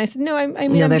laughed and I said, no,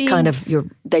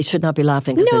 they should not be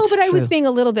laughing because no, it's but true. I was being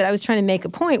I was trying to make a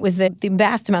point was that the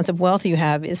vast amounts of wealth you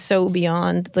have is so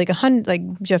beyond, like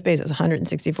Jeff Bezos,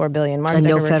 164 billion. Mark and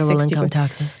no Zuckerberg, federal 60 income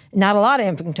taxes. Not a lot of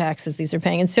income taxes these are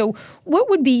paying. And so what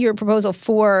would be your proposal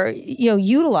for,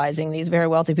 utilizing these very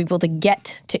wealthy people to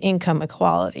get to income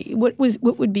equality? What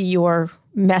would be your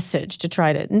message to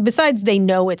try to, and besides they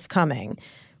know it's coming,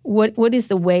 what is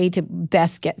the way to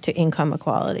best get to income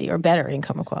equality or better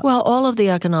income equality? Well, all of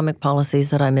the economic policies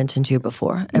that I mentioned to you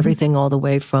before, everything all the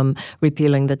way from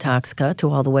repealing the tax cut to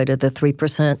all the way to the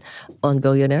 3% on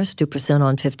billionaires, 2%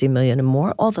 on 50 million and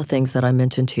more, all the things that I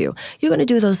mentioned to you. You're going to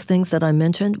do those things that I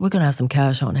mentioned, we're going to have some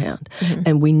cash on hand.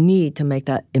 And we need to make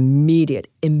that immediate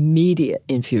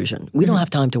infusion. We don't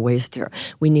have time to waste here.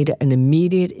 We need an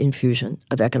immediate infusion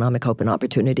of economic hope and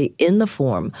opportunity in the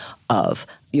form of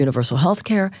universal health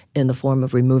care, in the form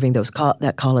of removing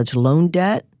that college loan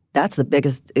debt. That's the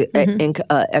biggest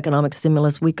economic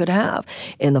stimulus we could have,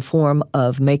 in the form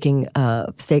of making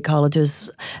state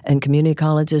colleges and community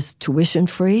colleges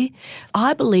tuition-free.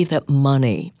 I believe that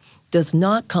money does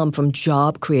not come from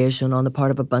job creation on the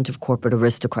part of a bunch of corporate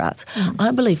aristocrats.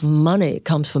 I believe money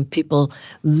comes from people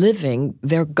living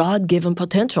their God-given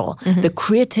potential, the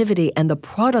creativity and the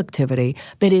productivity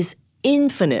that is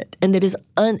infinite and that is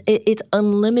it's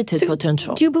unlimited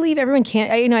potential. Do you believe everyone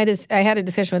can? I had a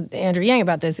discussion with Andrew Yang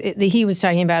about this. He was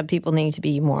talking about people needing to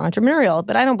be more entrepreneurial,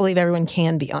 but I don't believe everyone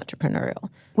can be entrepreneurial.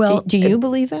 Well, do you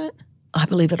believe that? I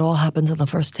believe it all happens in the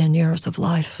first 10 years of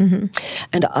life.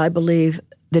 And I believe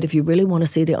that if you really want to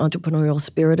see the entrepreneurial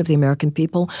spirit of the American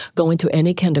people, go into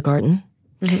any kindergarten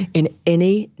in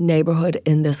any neighborhood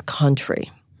in this country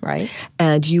Right.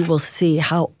 And you will see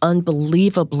how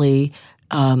unbelievably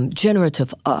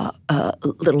generative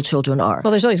little children are.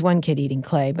 Well, there's always one kid eating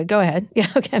clay, but go ahead. Yeah,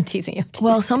 okay, I'm teasing you.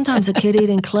 Well, sometimes a kid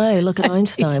eating clay, look at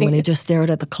Einstein when he just stared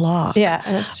at the clock. Yeah,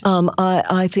 that's true.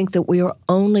 I think that we are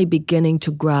only beginning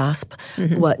to grasp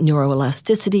what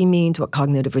neuroelasticity means, what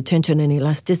cognitive retention and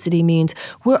elasticity means.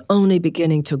 We're only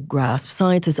beginning to grasp.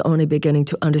 Science is only beginning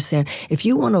to understand. If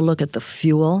you want to look at the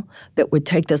fuel that would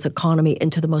take this economy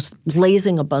into the most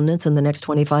blazing abundance in the next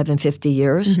 25 and 50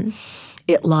 years,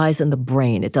 it lies in the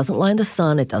brain. It doesn't lie in the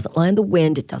sun. It doesn't lie in the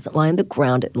wind. It doesn't lie in the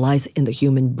ground. It lies in the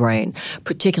human brain,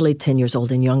 particularly 10 years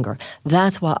old and younger.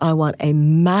 That's why I want a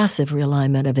massive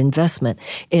realignment of investment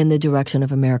in the direction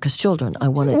of America's children. I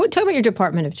want to talk about your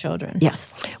Department of Children. Yes.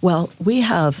 Well, we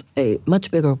have a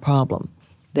much bigger problem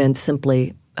than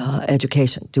simply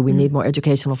education. Do we need more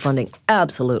educational funding?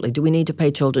 Absolutely. Do we need to pay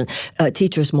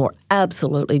teachers more?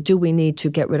 Absolutely. Do we need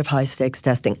to get rid of high-stakes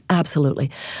testing?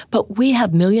 Absolutely. But we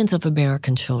have millions of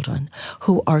American children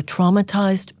who are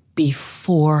traumatized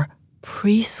before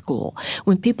preschool.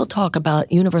 When people talk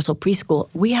about universal preschool,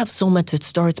 we have so much that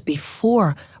starts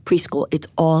before preschool. It's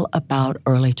all about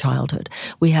early childhood.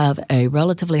 We have a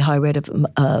relatively high rate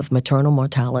of maternal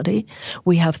mortality.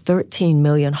 We have 13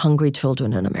 million hungry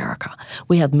children in America.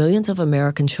 We have millions of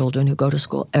American children who go to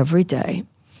school every day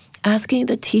asking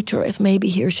the teacher if maybe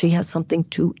he or she has something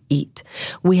to eat.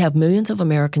 We have millions of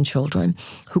American children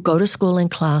who go to school in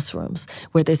classrooms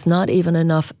where there's not even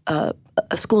enough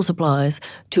school supplies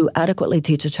to adequately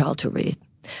teach a child to read.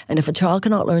 And if a child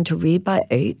cannot learn to read by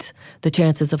 8, the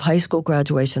chances of high school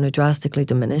graduation are drastically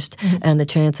diminished, and the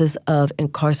chances of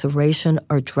incarceration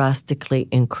are drastically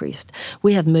increased.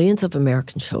 We have millions of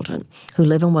American children who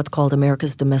live in what's called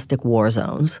America's domestic war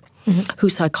zones, who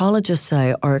psychologists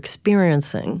say are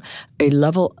experiencing a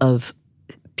level of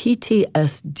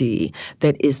PTSD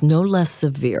that is no less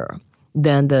severe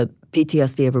than the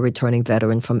PTSD of a returning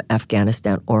veteran from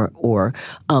Afghanistan or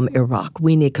Iraq.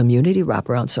 We need community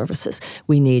wraparound services.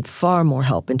 We need far more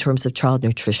help in terms of child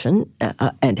nutrition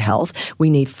and health. We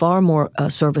need far more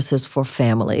services for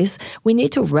families. We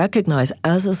need to recognize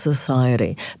as a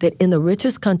society that in the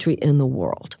richest country in the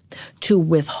world, to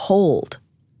withhold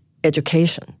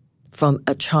education from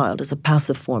a child is a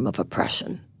passive form of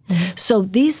oppression. So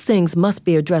these things must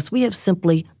be addressed. We have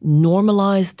simply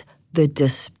normalized the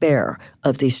despair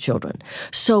of these children.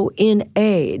 So in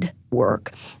aid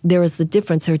work, there is the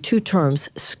difference. There are two terms,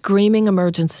 screaming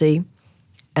emergency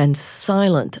and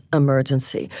silent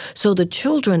emergency. So the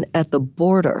children at the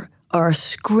border are a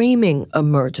screaming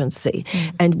emergency.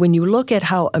 And when you look at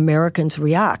how Americans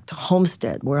react,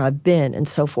 Homestead, where I've been, and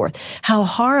so forth, how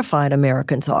horrified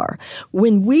Americans are,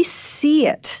 when we see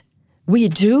it, we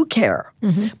do care.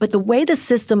 But the way the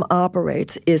system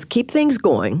operates is keep things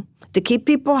going, to keep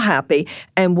people happy,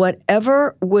 and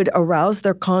whatever would arouse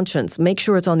their conscience, make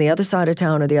sure it's on the other side of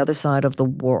town or the other side of the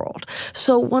world.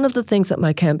 So one of the things that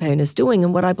my campaign is doing,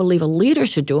 and what I believe a leader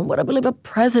should do, and what I believe a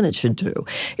president should do,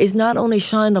 is not only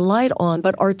shine the light on,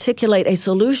 but articulate a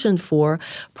solution for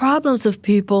problems of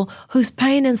people whose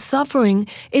pain and suffering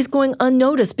is going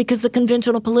unnoticed because the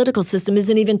conventional political system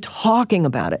isn't even talking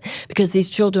about it. Because these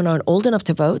children aren't old enough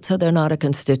to vote, so they're not a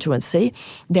constituency.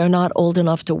 They're not old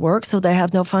enough to work, so they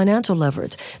have no financial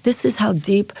leverage. This is how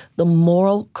deep the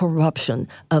moral corruption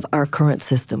of our current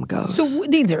system goes. So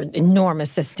these are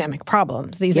enormous systemic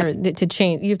problems. These are to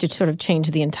change. You have to sort of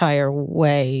change the entire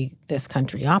way this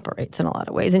country operates in a lot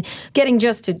of ways. And getting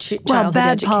just to childhood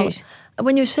education.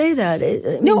 When you say that,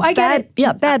 I get it.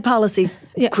 Yeah, bad policy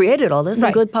created all this,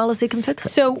 and good policy can fix it.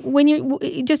 So when you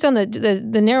just on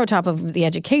the narrow top of the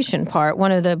education part,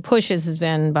 one of the pushes has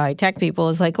been by tech people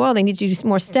is like, well, they need to do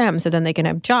more STEM so then they can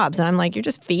have jobs. And I'm like, you're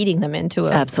just feeding them into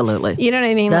it. Absolutely. You know what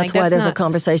I mean? That's why there's a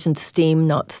conversation STEAM,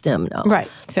 not STEM now. Right.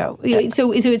 So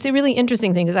it's a really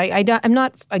interesting thing because I'm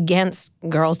not against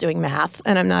girls doing math,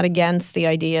 and I'm not against the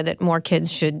idea that more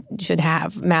kids should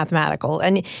have mathematical.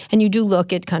 And you do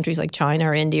look at countries like China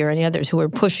or India or any others who are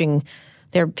pushing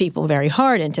their people very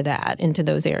hard into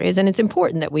those areas. And it's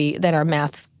important that our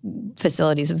math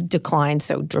facilities has declined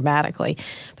so dramatically.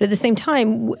 But at the same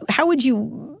time, how would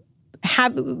you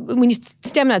have, when you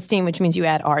STEM, not STEAM, which means you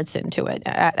add arts into it,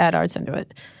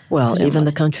 Well, presumably. even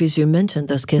the countries you mentioned,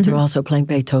 those kids are also playing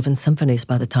Beethoven symphonies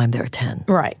by the time they're 10.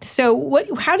 Right. So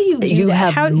how do you do that? You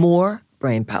have more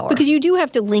brain power. Because you do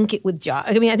have to link it with jobs.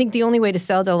 I mean, I think the only way to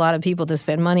sell to a lot of people to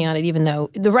spend money on it, even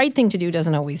though the right thing to do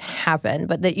doesn't always happen,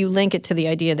 but that you link it to the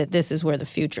idea that this is where the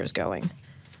future is going.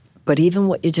 But even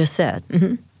what you just said,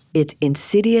 it's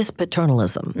insidious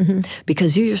paternalism.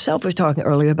 Because you yourself were talking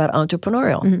earlier about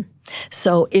entrepreneurial.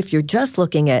 So if you're just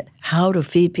looking at how to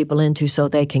feed people into so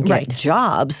they can get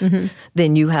jobs,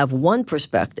 then you have one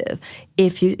perspective.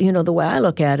 If you the way I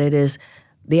look at it is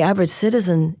the average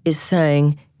citizen is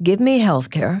saying, give me health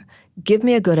care, give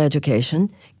me a good education,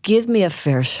 give me a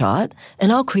fair shot,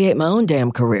 and I'll create my own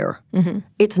damn career.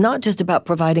 It's not just about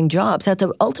providing jobs. That's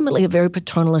ultimately a very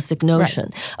paternalistic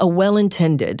notion, a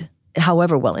well-intended,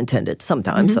 however well-intended,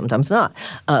 sometimes not,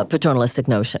 paternalistic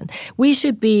notion. We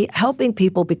should be helping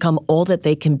people become all that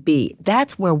they can be.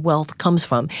 That's where wealth comes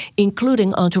from,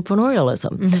 including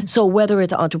entrepreneurialism. So whether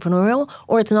it's entrepreneurial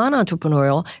or it's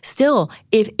non-entrepreneurial, still,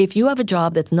 if you have a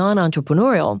job that's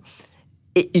non-entrepreneurial,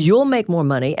 you'll make more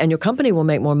money and your company will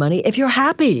make more money if you're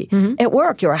happy at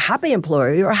work. You're a happy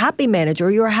employer, you're a happy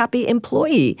manager, you're a happy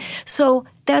employee. So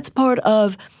that's part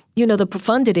of the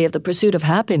profundity of the pursuit of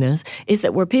happiness is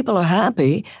that where people are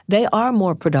happy, they are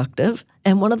more productive.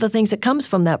 And one of the things that comes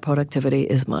from that productivity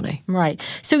is money. Right.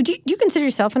 So do you consider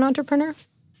yourself an entrepreneur?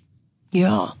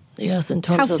 Yeah. Yes, in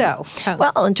terms How so?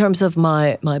 Well, in terms of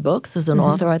my books as an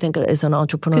author, I think is an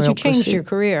entrepreneurial Because you changed pursuit. your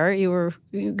career. You were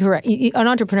correct. An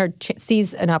entrepreneur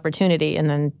sees an opportunity and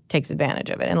then takes advantage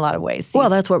of it in a lot of ways. Well,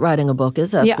 that's what writing a book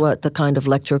is. That's what the kind of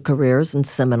lecture careers and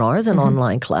seminars and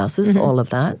online classes, all of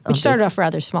that. Which started off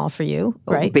rather small for you,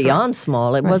 right? Beyond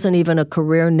small. It wasn't even a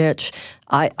career niche.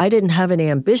 I didn't have any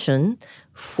ambition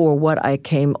for what I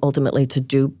came ultimately to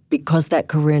do because that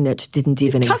career niche didn't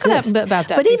even exist. Talk about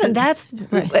that. But even that's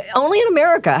only in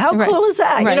America. How cool is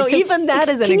that? Right. So even that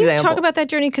is an example. Can you talk about that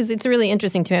journey? Because it's really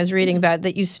interesting to me. I was reading about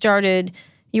that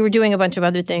you were doing a bunch of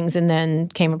other things and then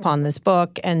came upon this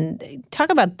book. And talk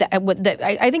about that.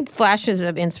 I think flashes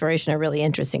of inspiration are really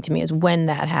interesting to me is when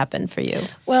that happened for you.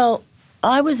 Well,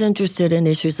 I was interested in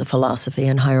issues of philosophy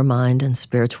and higher mind and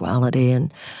spirituality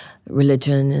and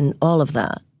religion and all of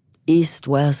that. East,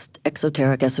 West,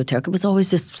 esoteric. It was always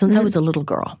just since I was a little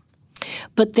girl.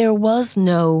 But there was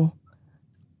no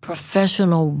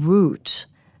professional route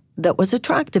that was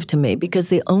attractive to me because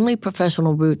the only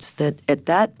professional routes that at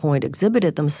that point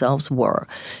exhibited themselves were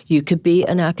you could be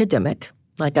an academic,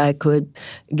 like I could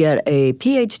get a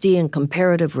PhD in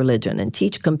comparative religion and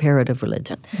teach comparative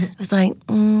religion. I was like,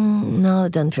 no,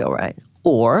 that doesn't feel right.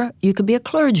 Or you could be a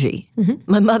clergy.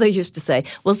 My mother used to say,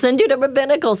 we'll send you to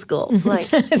rabbinical school. It's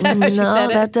like, Is that how she said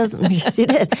it? That doesn't, she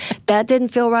did. That didn't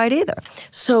feel right either.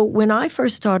 So when I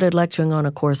first started lecturing on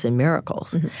A Course in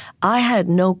Miracles, I had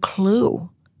no clue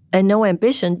and no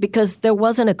ambition because there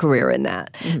wasn't a career in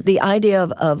that. The idea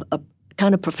of a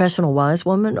kind of professional wise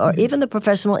woman or even the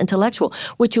professional intellectual,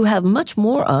 which you have much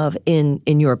more of in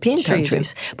European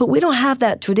countries. But we don't have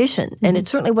that tradition. And it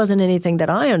certainly wasn't anything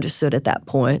that I understood at that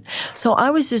point. So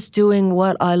I was just doing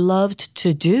what I loved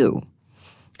to do.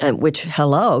 And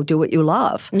do what you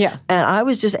love. Yeah. And I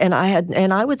was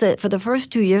for the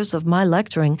first 2 years of my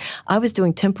lecturing, I was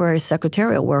doing temporary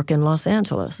secretarial work in Los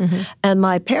Angeles. And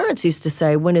my parents used to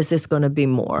say, when is this going to be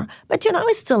more? But, I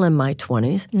was still in my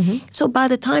 20s. So by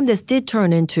the time this did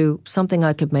turn into something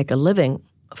I could make a living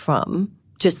from,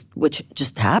 which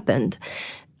just happened,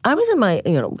 I was in my,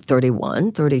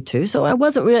 31, 32. So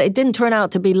it didn't turn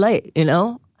out to be late,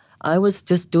 I was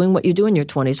just doing what you do in your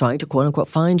 20s, trying to quote unquote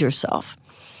find yourself.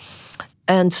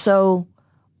 And so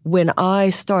when I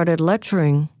started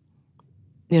lecturing,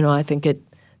 I think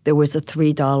there was a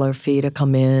 $3 fee to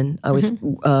come in. I was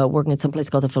working at some place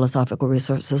called the Philosophical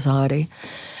Research Society.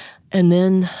 And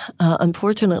then,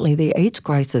 unfortunately, the AIDS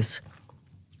crisis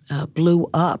blew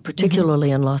up,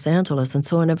 particularly in Los Angeles. And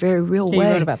so in a very real way,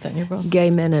 you wrote about that in your book. Gay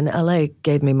men in L.A.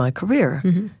 gave me my career.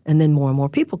 And then more and more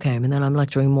people came. And then I'm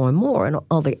lecturing more and more. And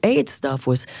all the AIDS stuff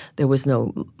there was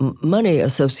no money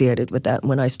associated with that.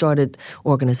 When I started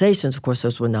organizations, of course,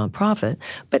 those were nonprofit.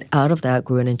 But out of that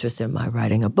grew an interest in my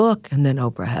writing a book. And then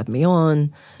Oprah had me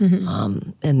on.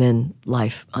 And then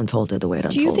life unfolded the way it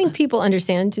unfolded. Do you think people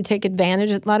understand to take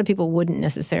advantage? A lot of people wouldn't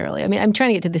necessarily. I mean, I'm trying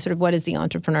to get to this sort of what is the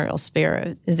entrepreneurial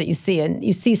spirit? Is that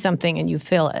you see something and you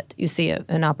feel it. You see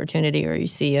an opportunity or you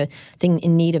see a thing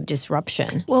in need of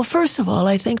disruption. Well, first of all,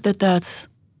 I think that's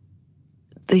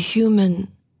the human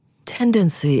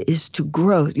tendency is to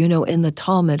grow. In the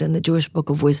Talmud, in the Jewish Book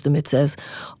of Wisdom, it says,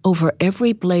 over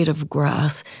every blade of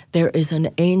grass, there is an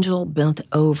angel bent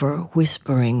over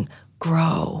whispering,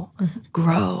 grow,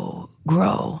 grow,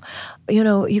 grow.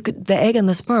 The egg and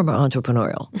the sperm are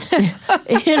entrepreneurial.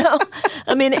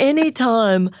 I mean,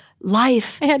 anytime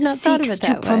life seeks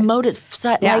to promote it,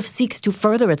 life seeks to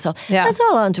further itself. That's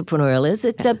all entrepreneurial is,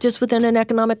 except just within an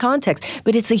economic context.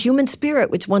 But it's the human spirit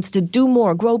which wants to do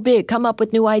more, grow big, come up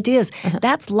with new ideas.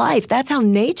 That's life. That's how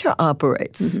nature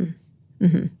operates.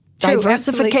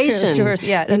 diversification,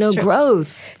 yeah, that's true.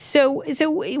 growth. So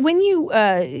when you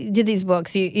did these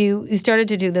books, you started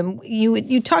to do them.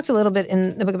 You talked a little bit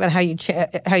in the book about how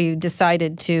you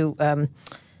decided to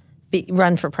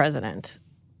run for president.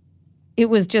 It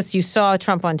was just you saw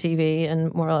Trump on TV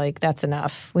and were like, that's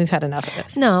enough. We've had enough of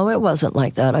this. No, it wasn't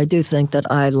like that. I do think that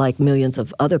I, like millions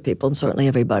of other people, and certainly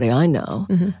everybody I know,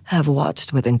 have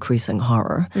watched with increasing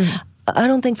horror. I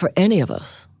don't think for any of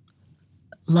us,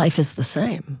 life is the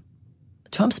same.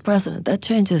 Trump's president, that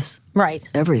changes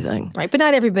everything. Right, but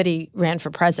not everybody ran for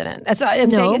president. That's what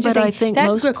I'm saying. But I think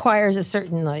that requires a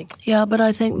certain Yeah, but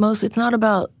I think it's not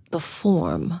about the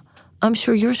form. I'm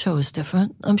sure your show is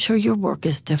different. I'm sure your work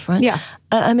is different. Yeah.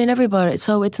 I mean, everybody.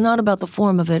 So it's not about the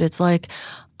form of it. It's like,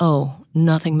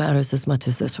 nothing matters as much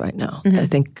as this right now. I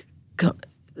think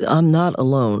I'm not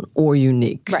alone or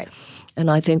unique. Right. And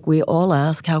I think we all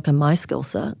ask, how can my skill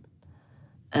set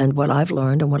and what I've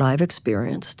learned and what I've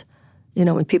experienced,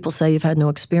 when people say you've had no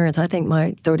experience, I think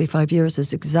my 35 years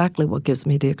is exactly what gives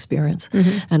me the experience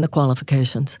and the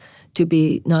qualifications to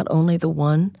be not only the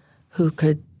one who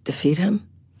could defeat him,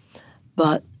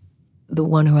 but the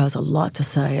one who has a lot to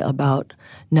say about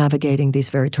navigating these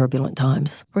very turbulent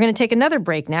times. We're going to take another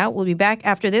break now. We'll be back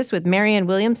after this with Marianne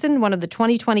Williamson, one of the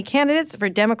 2020 candidates for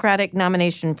Democratic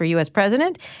nomination for U.S.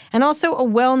 President, and also a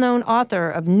well-known author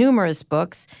of numerous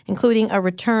books, including A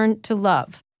Return to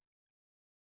Love.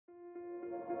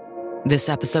 This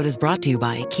episode is brought to you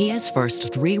by Kia's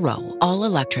first 3-row,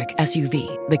 all-electric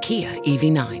SUV, the Kia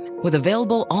EV9, with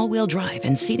available all-wheel drive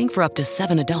and seating for up to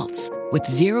 7 adults. With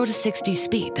 0 to 60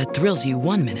 speed that thrills you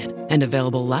 1 minute and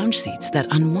available lounge seats that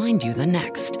unwind you the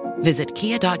next. Visit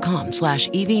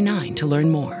kia.com/EV9 to learn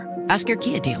more. Ask your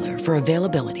Kia dealer for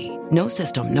availability. No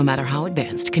system, no matter how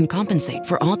advanced, can compensate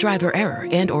for all driver error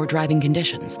and or driving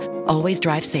conditions. Always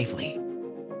drive safely.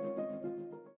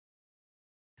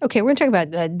 Okay, we're going to talk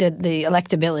about the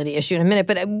electability issue in a minute,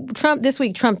 but this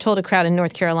week Trump told a crowd in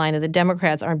North Carolina the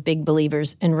Democrats aren't big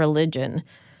believers in religion.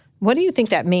 What do you think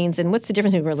that means, and what's the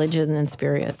difference between religion and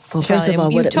spirit? Well, first of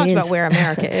all, what it means... You've talked about where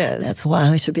America is. That's why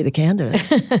I should be the candidate.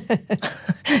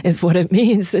 Is what it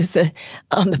means is that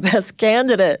I'm the best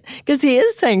candidate, because he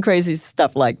is saying crazy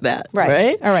stuff like that,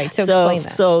 right? All right, so explain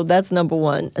that. So that's number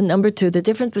one. And number two, the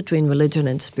difference between religion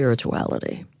and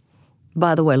spirituality.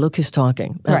 By the way, look who's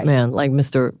talking. That man, like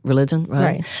Mr. Religion,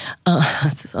 right?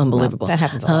 It's unbelievable. Well, that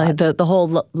happens a lot. The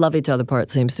whole love each other part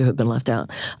seems to have been left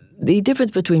out. The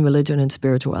difference between religion and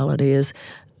spirituality is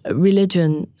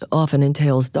religion often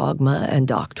entails dogma and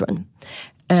doctrine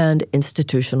and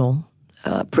institutional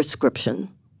prescription,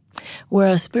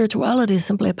 whereas spirituality is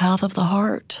simply a path of the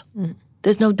heart.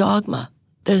 There's no dogma.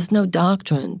 There's no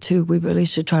doctrine we really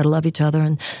should try to love each other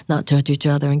and not judge each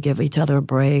other and give each other a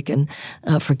break and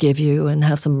forgive you and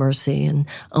have some mercy and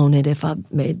own it if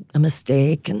I've made a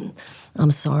mistake and I'm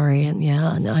sorry and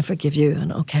and I forgive you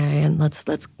and okay and let's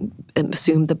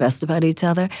assume the best about each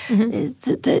other.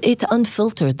 It's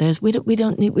unfiltered. We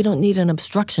don't need an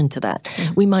obstruction to that.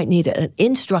 We might need an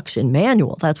instruction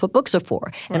manual. That's what books are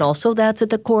for. And also that's at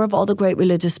the core of all the great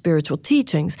religious spiritual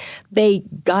teachings. They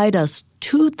guide us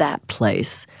to that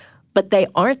place, but they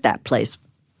aren't that place.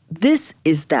 This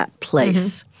is that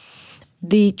place.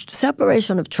 The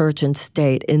separation of church and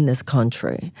state in this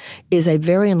country is a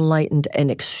very enlightened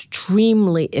and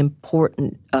extremely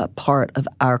important part of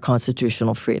our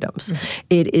constitutional freedoms.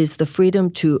 It is the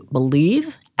freedom to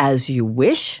believe as you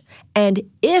wish and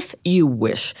if you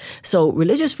wish. So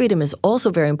religious freedom is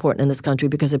also very important in this country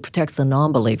because it protects the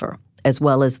non-believer as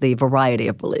well as the variety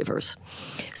of believers.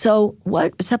 So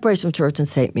what separation of church and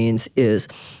state means is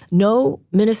no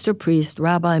minister, priest,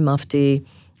 rabbi, mufti,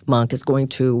 monk is going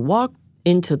to walk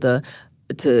into the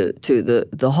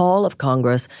hall of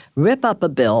Congress, rip up a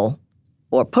bill,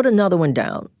 or put another one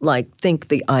down, like think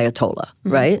the Ayatollah,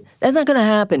 right? That's not going to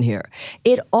happen here.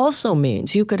 It also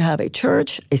means you could have a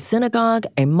church, a synagogue,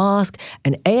 a mosque,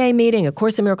 an AA meeting, a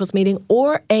Course in Miracles meeting,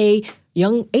 or a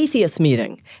young atheist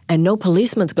meeting, and no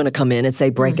policeman's going to come in and say,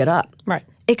 break it up. Right.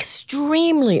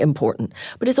 Extremely important.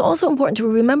 But it's also important to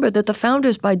remember that the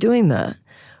founders, by doing that,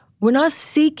 were not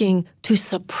seeking to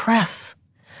suppress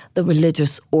the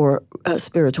religious or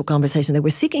spiritual conversation. They were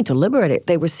seeking to liberate it.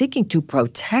 They were seeking to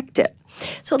protect it.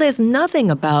 So there's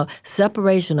nothing about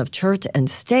separation of church and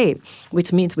state,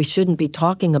 which means we shouldn't be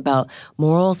talking about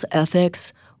morals,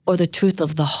 ethics, or the truth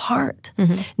of the heart.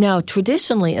 Now,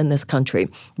 traditionally in this country,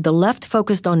 the left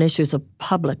focused on issues of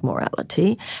public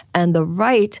morality, and the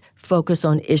right focused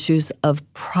on issues of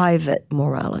private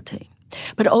morality.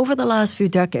 But over the last few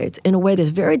decades, in a way that's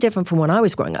very different from when I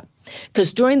was growing up,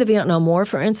 because during the Vietnam War,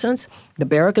 for instance, the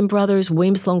Berrigan brothers,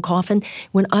 William Sloane Coffin,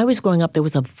 when I was growing up, there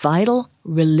was a vital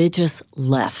religious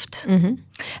left.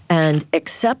 And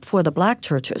except for the black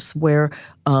churches, where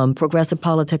progressive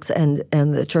politics and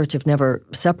the church have never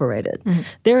separated,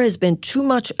 there has been too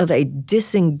much of a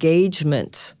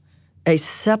disengagement, a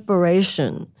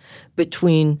separation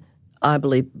between, I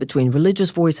believe, between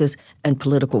religious voices and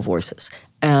political voices.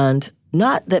 And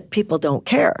not that people don't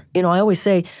care. You know, I always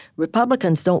say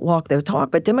Republicans don't walk their talk,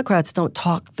 but Democrats don't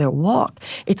talk their walk.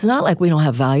 It's not like we don't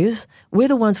have values. We're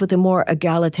the ones with the more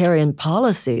egalitarian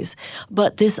policies.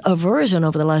 But this aversion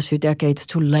over the last few decades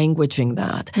to languaging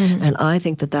that. And I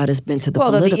think that that has been to the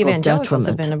political the evangelicals detriment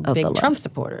have been of big the Trump left.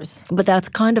 supporters. But that's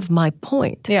kind of my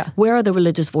point. Yeah. Where are the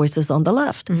religious voices on the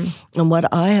left? And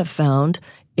what I have found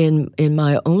in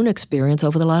my own experience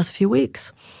over the last few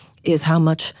weeks is how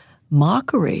much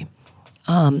mockery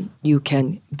you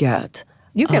can get.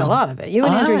 You get a lot of it. You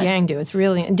and Andrew Yang do. It's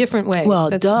really in different ways. Well,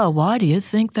 why do you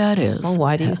think that is? Well,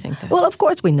 why do you think that? Well, of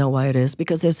course we know why it is,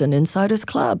 because there's an insiders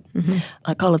club.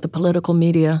 I call it the political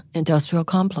media industrial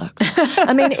complex.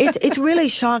 I mean, it's really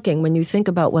shocking when you think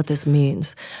about what this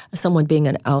means, someone being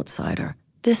an outsider.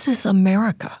 This is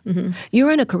America.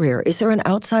 You're in a career. Is there an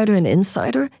outsider and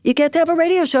insider? You get to have a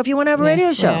radio show if you want to have a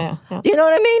radio show. Yeah. You know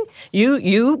what I mean?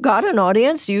 You got an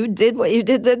audience. You did what you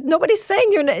did. Nobody's saying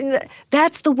you're not.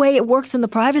 That's the way it works in the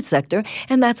private sector,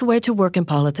 and that's the way it should work in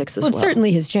politics as well. Well, it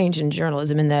certainly has changed in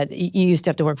journalism in that you used to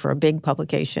have to work for a big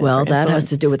publication. Well, that influence. has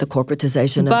to do with the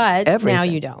corporatization of But everything. now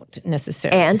you don't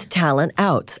necessarily. And talent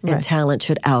outs. Right. And talent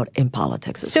should out in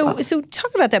politics as well. So talk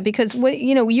about that, because what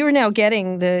you're now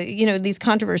getting these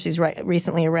controversies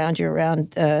recently around you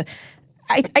around.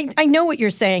 I know what you're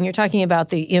saying. You're talking about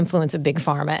the influence of big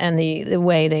pharma and the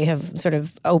way they have sort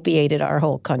of opiated our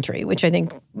whole country, which I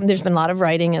think there's been a lot of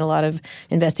writing and a lot of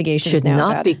investigations should now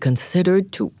not about be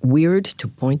considered too weird to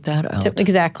point that out.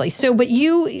 Exactly. So, but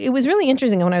it was really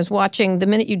interesting when I was watching the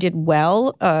minute you did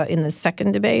well in the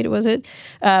second debate, was it?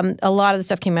 A lot of the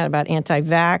stuff came out about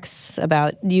anti-vax,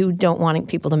 about you don't wanting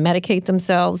people to medicate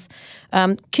themselves.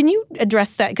 Can you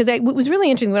address that? Because it was really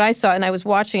interesting what I saw, and I was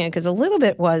watching it because a little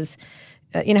bit was,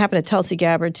 it happened to Tulsi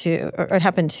Gabbard too, or it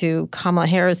happened to Kamala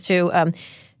Harris too.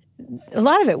 A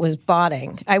lot of it was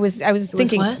botting. I was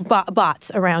thinking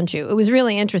bots around you. It was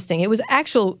really interesting. It was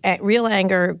actual real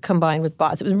anger combined with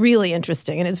bots. It was really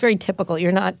interesting, and it's very typical.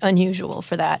 You're not unusual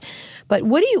for that. But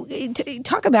what do you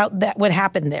talk about that? What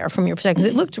happened there from your perspective?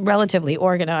 Because it looked relatively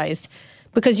organized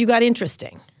because you got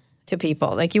interesting to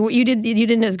people. Like you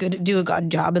didn't as good do a good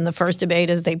job in the first debate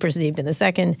as they perceived in the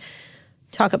second.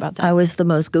 Talk about that. I was the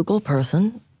most Googled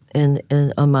person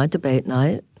on my debate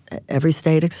night. Every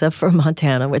state except for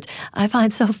Montana, which I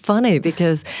find so funny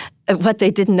because what they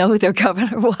didn't know who their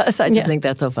governor was. I just think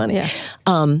that's so funny. Yeah.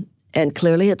 And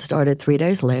clearly it started 3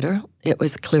 days later. It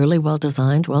was clearly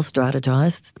well-designed,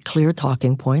 well-strategized, clear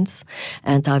talking points.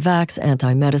 Anti-vax,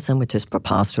 anti-medicine, which is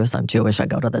preposterous. I'm Jewish, I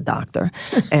go to the doctor.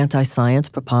 Anti-science,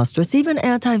 preposterous. Even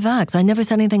anti-vax. I never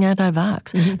said anything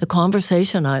anti-vax. The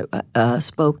conversation I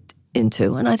spoke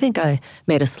into, and I think I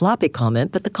made a sloppy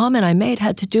comment, but the comment I made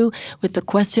had to do with the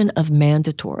question of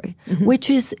mandatory, which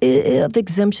is of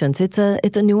exemptions. It's a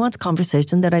nuanced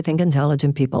conversation that I think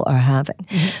intelligent people are having.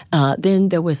 Then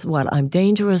there was I'm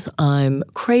dangerous, I'm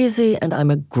crazy, and I'm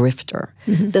a grifter.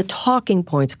 The talking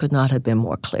points could not have been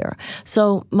more clear.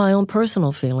 So my own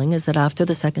personal feeling is that after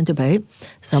the second debate,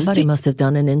 somebody must have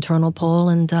done an internal poll,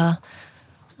 and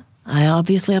I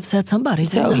obviously upset somebody.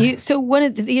 So one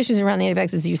of the issues around the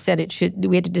anti-vax is you said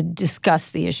we had to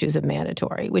discuss the issues of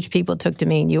mandatory, which people took to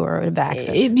mean you were a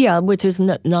vaccine. Yeah, which is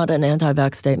not an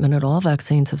anti-vax statement at all.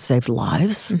 Vaccines have saved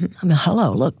lives. I mean,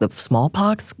 hello, look, the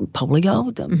smallpox,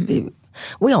 polio,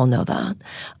 we all know that.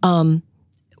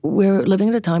 We're living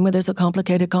at a time where there's a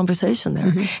complicated conversation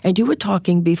there. And you were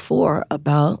talking before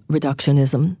about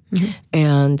reductionism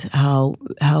and how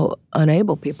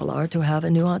unable people are to have a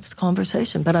nuanced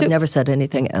conversation. But I've never said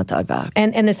anything anti-vax.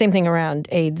 And the same thing around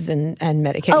AIDS and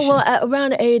medication. Oh, well,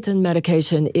 around AIDS and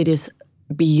medication, it is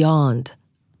beyond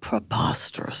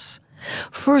preposterous.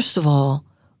 First of all,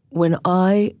 when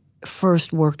I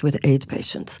first worked with AIDS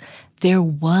patients, there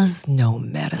was no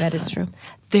medicine. That is true.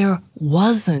 There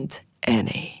wasn't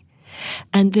any.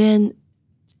 And then,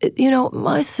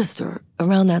 my sister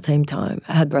around that same time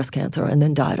had breast cancer and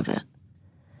then died of it.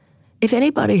 If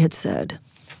anybody had said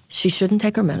she shouldn't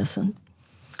take her medicine,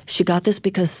 she got this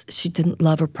because she didn't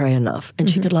love or pray enough, and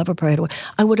she could love or pray,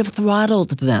 I would have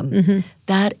throttled them.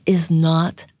 That is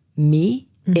not me.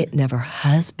 It never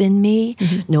has been me.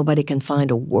 Nobody can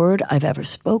find a word I've ever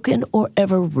spoken or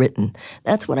ever written.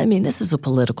 That's what I mean. This is a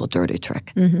political dirty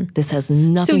trick. This has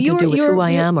nothing to do with who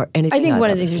I am or anything. I think I've one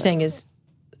of the ever things you're said. saying is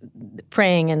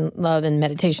praying and love and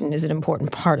meditation is an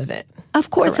important part of it. Of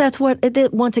course, that's what,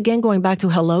 once again, going back to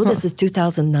hello, this is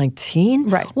 2019.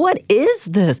 Right. What is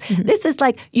this? This is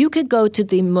like, you could go to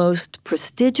the most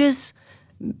prestigious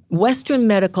Western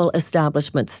medical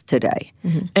establishments today.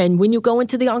 And when you go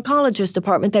into the oncologist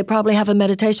department, they probably have a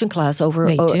meditation class over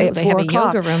They do. at They 4 have a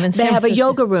o'clock. yoga room in They San have a Francisco.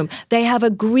 yoga room. They have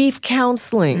a grief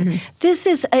counseling. This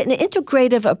is an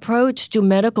integrative approach to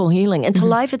medical healing and to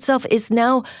life itself is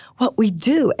now what we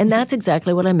do. And that's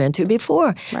exactly what I meant to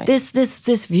before. Right.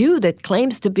 This view that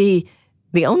claims to be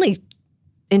the only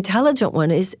intelligent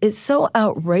one is so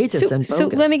outrageous and bogus. So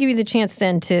let me give you the chance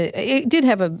then to. It did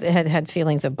have had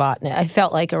feelings of botnet. I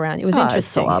felt like around. It was it's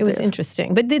interesting. so It was obvious.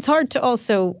 interesting, but it's hard to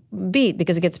also beat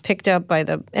because it gets picked up by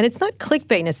the. And it's not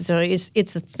clickbait necessarily.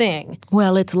 It's a thing.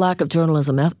 Well, it's lack of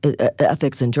journalism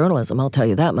ethics in journalism. I'll tell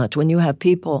you that much. When you have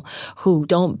people who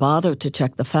don't bother to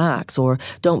check the facts or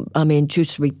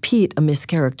just repeat a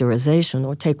mischaracterization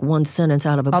or take one sentence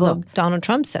out of a Although book. Donald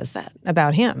Trump says that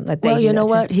about him. That they Well, do you know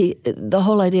that to him. what? The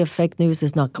whole idea of fake news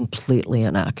is not completely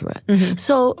inaccurate.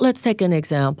 So let's take an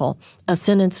example, a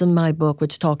sentence in my book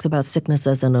which talks about sickness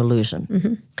as an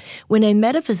illusion. When a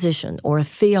metaphysician or a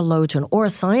theologian or a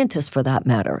scientist for that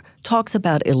matter talks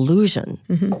about illusion,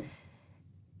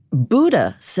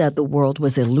 Buddha said the world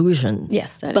was illusion.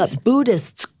 Yes, that but is.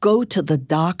 Buddhists go to the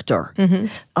doctor.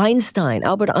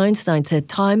 Albert Einstein said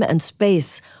time and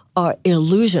space are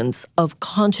illusions of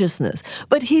consciousness.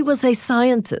 But he was a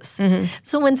scientist.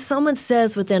 So when someone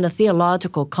says within a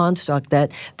theological construct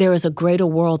that there is a greater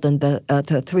world than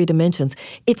the three dimensions,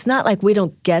 it's not like we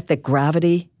don't get that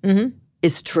gravity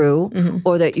is true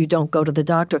or that you don't go to the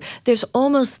doctor. There's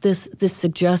almost this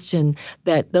suggestion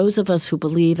that those of us who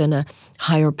believe in a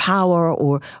higher power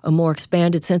or a more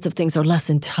expanded sense of things are less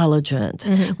intelligent.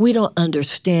 We don't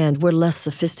understand. We're less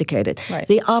sophisticated. Right.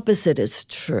 The opposite is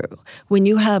true. When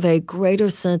you have a greater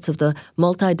sense of the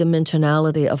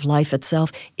multidimensionality of life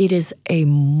itself, it is a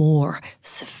more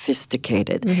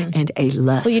sophisticated and a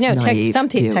less naive some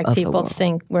view tech of the people world.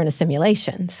 think we're in a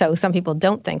simulation. So some people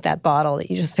don't think that bottle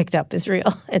that you just picked up is real.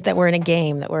 That we're in a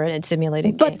game. That we're in a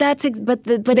simulated game. But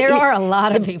There are a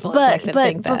lot of people in tech that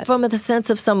think that. From the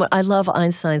sense of someone, I love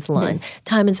Einstein's line,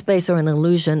 time and space are an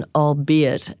illusion,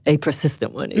 albeit a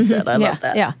persistent one, he said. I love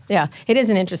that. Yeah. It is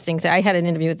an interesting thing. I had an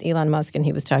interview with Elon Musk, and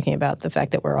he was talking about the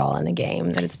fact that we're all in a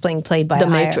game, that it's being played by The a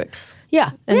higher... Matrix.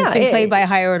 Yeah, and it's Yeah, being played by a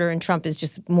higher order, and Trump is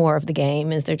just more of the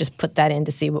game. Is they're just put that in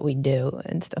to see what we do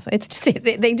and stuff. It's just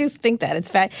they do think that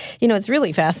it's it's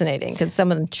really fascinating because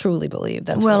some of them truly believe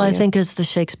that's. Well, what we I do. think it's the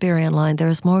Shakespearean line,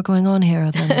 there's more going on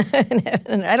here than...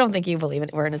 And I don't think you believe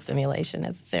we're in a simulation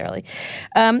necessarily.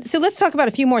 So let's talk about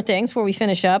a few more things before we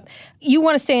finish up. You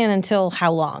want to stay in until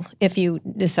how long, if you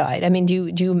decide? I mean,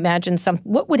 do you imagine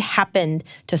what would happen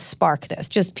to spark this?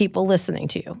 Just people listening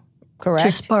to you, correct?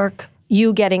 To spark...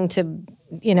 You getting to,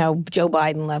 Joe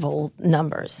Biden level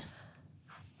numbers.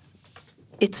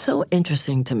 It's so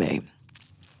interesting to me.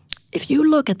 If you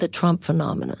look at the Trump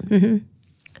phenomenon,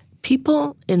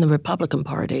 people in the Republican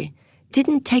Party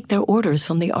didn't take their orders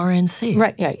from the RNC.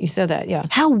 Right, yeah, you said that, yeah.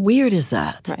 How weird is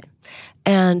that? Right.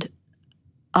 And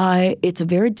it's a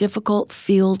very difficult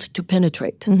field to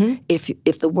penetrate.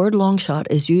 If the word long shot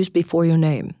is used before your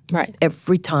name, Right.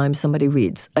 every time somebody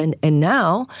reads, and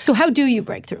now, So how do you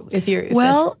break through?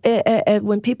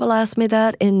 when people ask me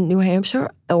that in New Hampshire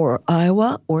or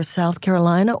Iowa or South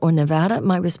Carolina or Nevada,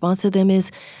 my response to them is,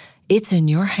 it's in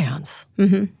your hands.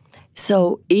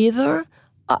 So either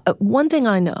one thing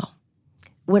I know,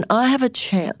 when I have a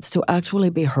chance to actually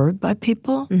be heard by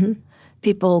people,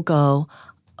 people go,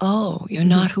 oh, you're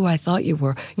not who I thought you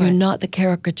were. You're not the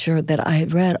caricature that I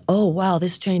had read. Oh, wow,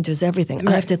 this changes everything.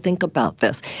 I have to think about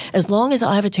this. As long as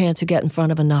I have a chance to get in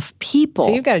front of enough people.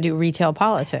 So you've got to do retail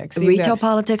politics.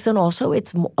 Politics, and also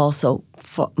it's also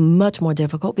much more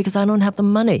difficult because I don't have the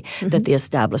money that the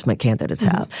establishment candidates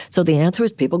have. So the answer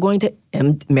is people going to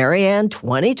Marianne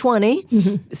 2020,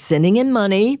 sending in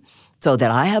money, so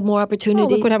that I have more opportunity. Oh,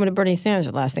 look what happened to Bernie Sanders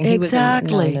the last thing. Exactly.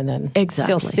 He was in London and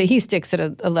then he sticks at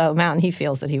a low mountain. He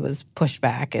feels that he was pushed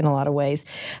back in a lot of ways.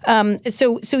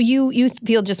 So you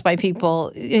feel just by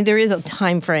people, there is a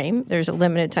time frame. There's a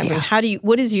limited time frame.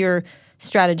 What is your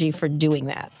strategy for doing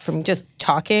that? From just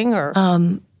talking or?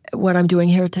 What I'm doing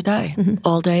here today,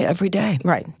 all day, every day.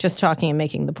 Right, just talking and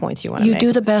making the points you want to You make.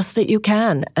 do the best that you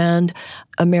can, and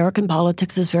American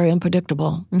politics is very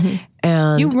unpredictable.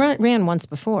 And you ran once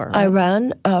before, right? I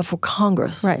ran for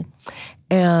Congress. Right.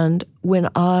 And when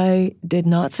I did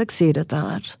not succeed at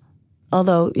that,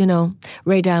 although,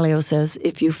 Ray Dalio says,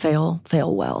 if you fail,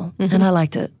 fail well. Mm-hmm. And I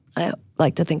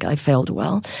like to think I failed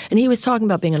well. And he was talking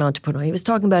about being an entrepreneur. He was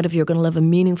talking about if you're going to live a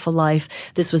meaningful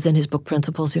life, this was in his book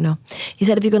Principles, He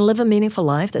said if you're going to live a meaningful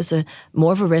life, there's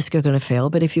more of a risk you're going to fail,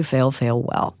 but if you fail, fail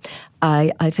well.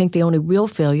 I think the only real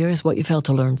failure is what you fail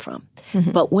to learn from.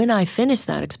 Mm-hmm. But when I finished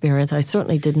that experience, I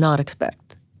certainly did not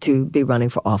expect to be running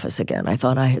for office again. I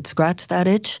thought I had scratched that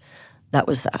itch. That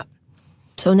was that.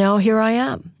 So now here I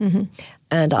am. Mm-hmm.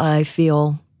 And I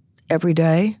feel every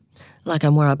day like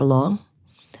I'm where I belong.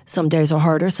 Some days are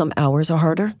harder, some hours are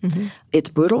harder. Mm-hmm. It's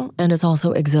brutal and it's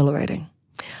also exhilarating.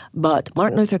 But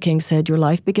Martin Luther King said, your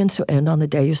life begins to end on the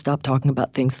day you stop talking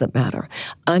about things that matter.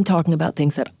 I'm talking about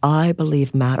things that I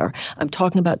believe matter. I'm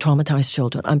talking about traumatized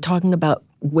children. I'm talking about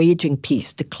waging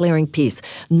peace, declaring peace,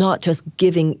 not just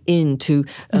giving in to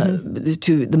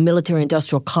the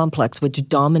military-industrial complex, which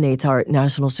dominates our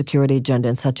national security agenda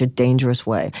in such a dangerous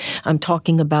way. I'm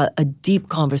talking about a deep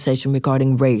conversation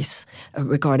regarding race,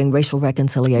 regarding racial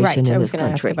reconciliation in this country. Right, I was going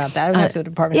to ask about that. I was asking the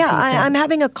Department of Peace. I'm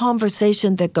having a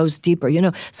conversation that goes deeper.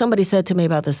 Somebody said to me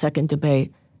about the second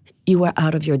debate, you were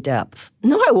out of your depth.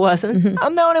 No, I wasn't. Mm-hmm.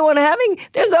 I'm the only one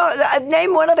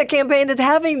name one other campaign that's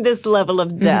having this level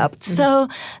of depth. Mm-hmm. So,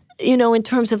 in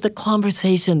terms of the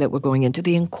conversation that we're going into,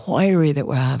 the inquiry that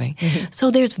we're having. Mm-hmm. So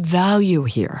there's value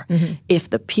here. Mm-hmm. If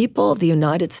the people of the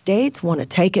United States want to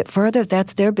take it further,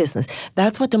 that's their business.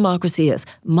 That's what democracy is.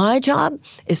 My job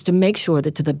is to make sure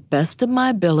that to the best of my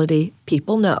ability,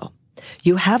 people know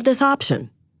you have this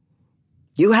option.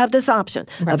 You have this option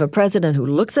of a president who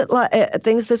looks at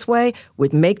things this way,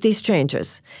 would make these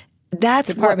changes.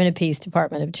 That's Department of Peace,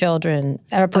 Department of Children,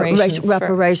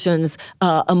 reparations,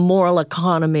 a moral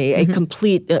economy, a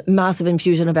complete massive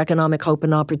infusion of economic hope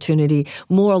and opportunity,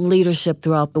 moral leadership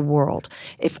throughout the world.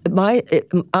 If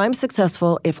I'm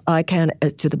successful if I can,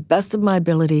 to the best of my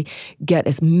ability, get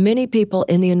as many people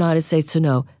in the United States to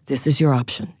know this is your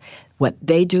option. What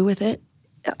they do with it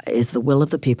is the will of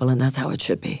the people, and that's how it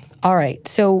should be. All right.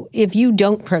 So if you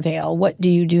don't prevail, what do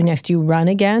you do next? Do you run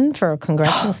again for a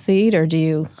congressional seat, or do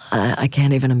you? I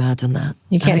can't even imagine that.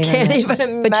 You can't even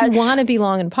imagine. But you want to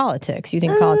belong in politics. You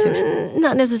think politics?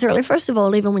 Not necessarily. First of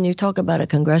all, even when you talk about a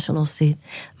congressional seat,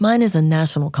 mine is a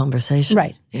national conversation.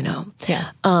 Right.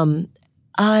 Yeah.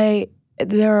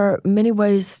 There are many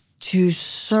ways to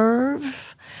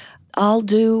serve. I'll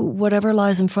do whatever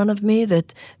lies in front of me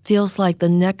that feels like the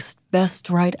next best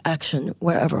right action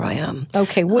wherever I am.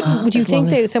 Okay. Would you think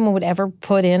that someone would ever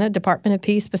put in a Department of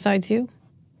Peace besides you?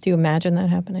 Do you imagine that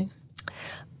happening?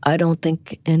 I don't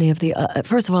think any of the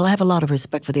first of all, I have a lot of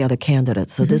respect for the other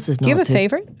candidates, so this is not. Do you have a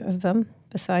favorite of them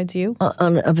besides you?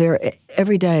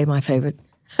 Every day, my favorite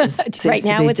right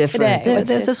now, it's different. Today.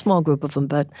 There's a small group of them,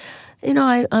 but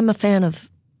I'm a fan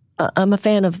of. I'm a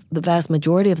fan of the vast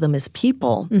majority of them as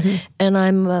people, and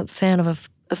I'm a fan of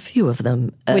a few of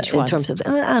them. Which ones? In terms of,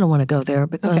 I don't want to go there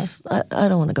because I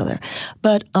don't want to go there.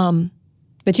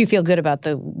 But you feel good about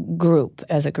the group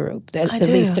as a group. At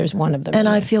least there's one of them. And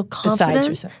I feel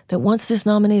confident that once this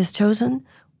nominee is chosen,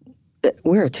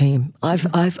 we're a team. I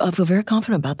feel very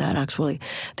confident about that, actually.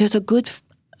 There's a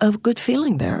good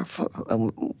feeling there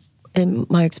in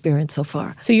my experience so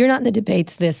far. So you're not in the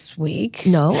debates this week.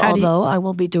 No, although I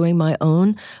will be doing my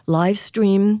own live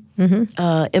stream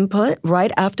input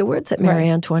right afterwards at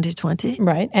Marianne 2020.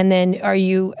 Right. And then how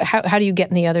do you get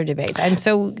in the other debates? I'm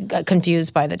so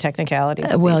confused by the technicalities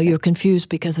of Well, you're confused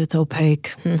because it's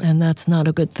opaque, and that's not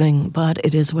a good thing, but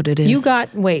it is what it is. You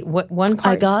got, one part?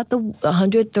 I got the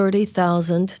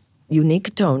 130,000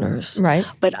 unique donors. Right.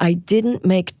 But I didn't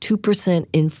make 2%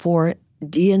 in 4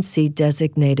 DNC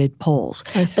designated polls.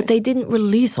 But they didn't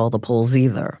release all the polls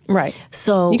either. Right.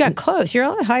 So you got close. You're a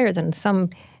lot higher than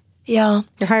some. Yeah.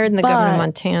 You're higher than the governor of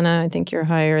Montana. I think you're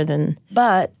higher than.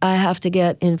 But I have to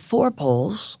get in 4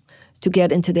 polls to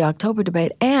get into the October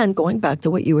debate. And going back to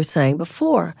what you were saying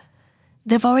before,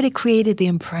 they've already created the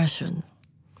impression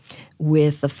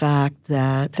with the fact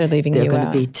that they're leaving you going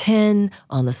to be 10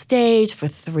 on the stage for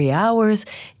 3 hours.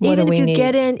 Even if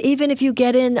you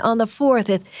get in on the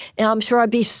 4th, I'm sure I'd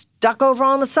be stuck over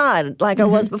on the side like I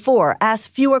was before.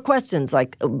 Ask fewer questions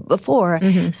like before.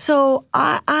 So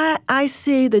I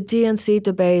see the DNC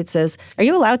debates as. Are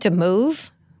you allowed to move?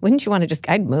 Wouldn't you want to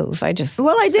I'd move.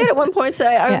 Well, I did at one point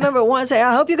say, I remember once say,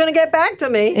 I hope you're going to get back to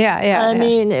me. I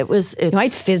mean,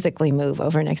 I'd physically move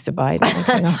over next to Biden.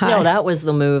 No, that was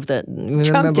the move that,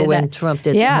 remember when Trump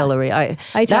did to Hillary.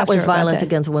 That was violence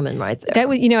against women right there. That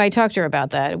was, I talked to her about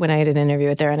that when I had an interview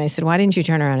with her, and I said, why didn't you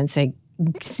turn around and say,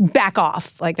 back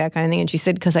off, like that kind of thing. And she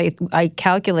said, because I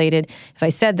calculated if I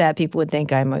said that, people would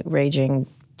think I'm a raging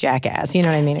jackass. You know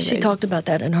what I mean? She talked about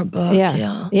that in her book.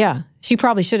 Yeah. She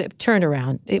probably should have turned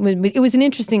around. It was an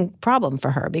interesting problem for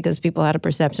her because people had a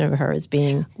perception of her as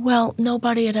being... Well,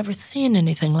 nobody had ever seen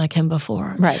anything like him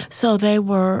before. Right. So they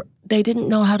didn't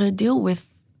know how to deal with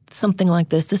something like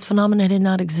this. This phenomenon had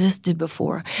not existed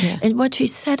before. Yeah. And what she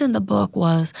said in the book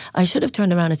was, I should have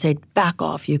turned around and said, back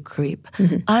off, you creep.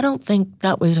 Mm-hmm. I don't think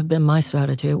that would have been my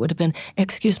strategy. It would have been,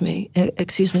 excuse me,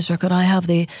 sir, could I have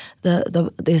the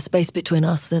space between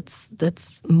us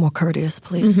that's more courteous,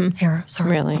 please? Here,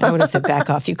 sorry. Really? I would have said, back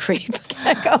off, you creep.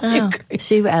 Back off, you creep.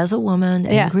 She, as a woman,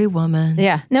 angry woman.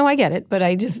 Yeah. No, I get it. But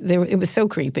it was so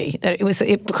creepy that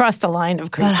it crossed the line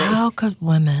of creepy. But how could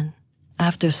women,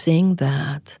 after seeing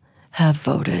that, have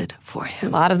voted for him?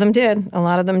 A lot of them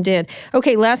did.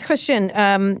 Okay, last question.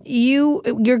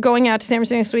 You're going out to San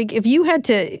Francisco next week. If you had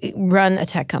to run a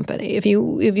tech company, if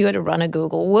you had to run a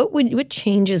Google, what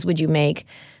changes would you make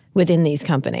within these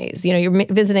companies? You know, you're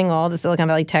visiting all the Silicon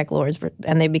Valley tech lords,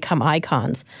 and they become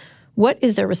icons. What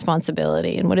is their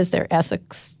responsibility and what is their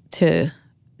ethics to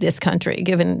this country,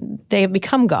 given they have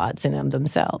become gods in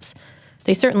themselves?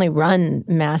 They certainly run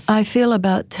mass. I feel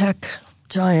about tech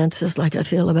giants just like I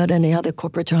feel about any other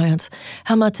corporate giants.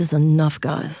 How much is enough,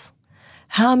 guys?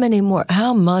 How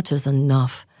much is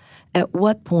enough? At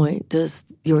what point does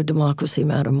your democracy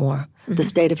matter more? Mm-hmm. The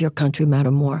state of your country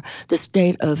matter more? The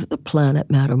state of the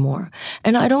planet matter more?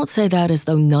 And I don't say that as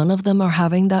though none of them are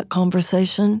having that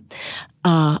conversation,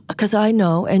 because I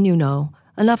know, and you know,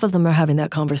 enough of them are having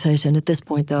that conversation. At this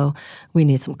point, though, we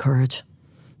need some courage.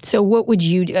 So what would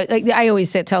you do? I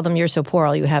always tell them, you're so poor,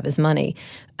 all you have is money,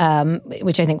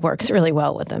 which I think works really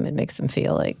well with them. It makes them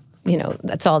feel like, you know,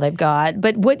 that's all they've got.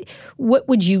 But what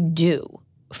would you do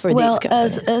for these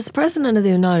companies? Well, as President of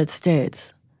the United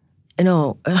States, you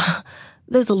know,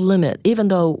 there's a limit. Even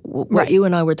though what you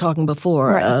and I were talking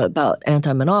before about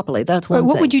anti-monopoly, that's one thing.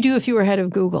 What would you do if you were head of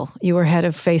Google, you were head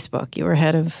of Facebook, you were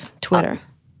head of Twitter?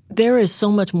 There is so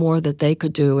much more that they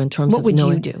could do in terms of knowing. What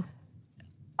would you do?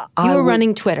 You were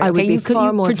running Twitter. I would be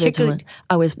far more vigilant.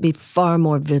 I would be far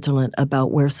more vigilant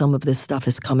about where some of this stuff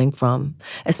is coming from,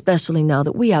 especially now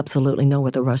that we absolutely know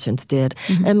what the Russians did.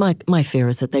 Mm-hmm. And my fear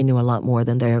is that they knew a lot more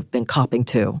than they've been copping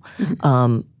to,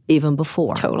 even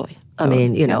before. Totally. I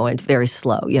mean, you know, and very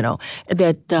slow, you know,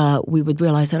 that we would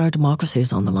realize that our democracy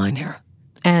is on the line here.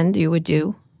 And you would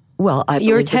do? Well,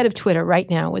 you're head of Twitter right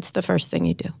now. What's the first thing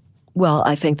you do? Well,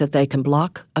 I think that they can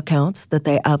block accounts that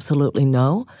they absolutely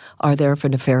know are there for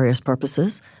nefarious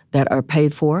purposes, that are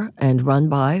paid for and run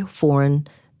by foreign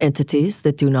entities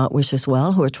that do not wish us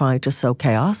well, who are trying to sow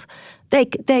chaos.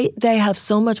 They have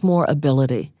so much more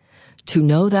ability to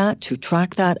know that, to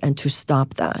track that, and to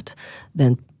stop that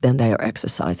than they are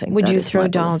exercising. Would you throw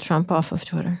Donald Trump off of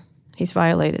Twitter? He's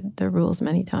violated the rules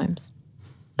many times.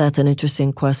 That's an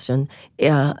interesting question.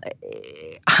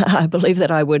 I believe that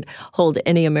I would hold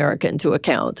any American to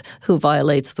account who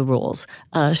violates the rules.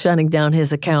 Shutting down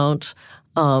his account,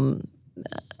 I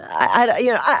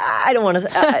don't want to.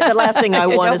 The last thing I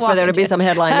want is for there to be some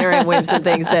headline here and whims and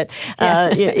things that,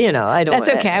 I don't. That's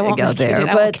okay. I won't go there.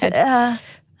 But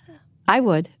I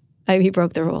would. He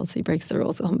broke the rules. He breaks the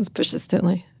rules almost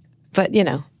persistently. But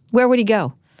where would he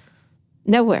go?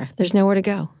 Nowhere. There's nowhere to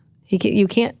go. You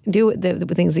can't do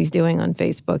the things he's doing on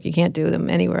Facebook. You can't do them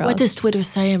anywhere else. What does Twitter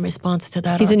say in response to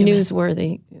that He's argument? a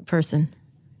newsworthy person.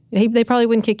 They probably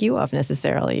wouldn't kick you off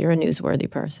necessarily. You're a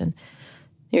newsworthy person.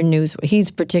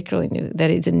 He's particularly new.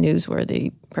 That he's a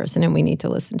newsworthy person, and we need to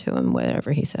listen to him,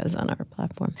 whatever he says on our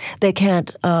platform. They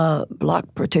can't block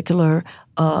particular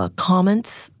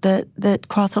comments that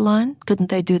cross a line? Couldn't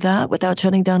they do that without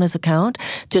shutting down his account?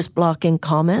 Just blocking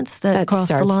comments that cross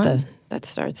the line?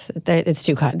 It's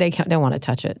too they don't want to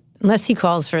touch it. Unless he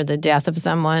calls for the death of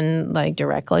someone, like,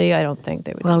 directly, I don't think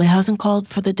they would. Well, he hasn't called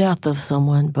for the death of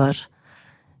someone, but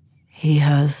he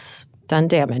has done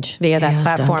damage via that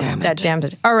platform. That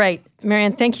damage. All right,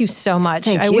 Marianne, thank you so much.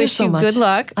 I wish you good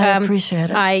luck. I appreciate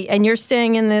it. And you're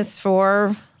staying in this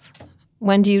for,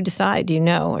 when do you decide? Do you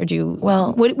know? Or do you,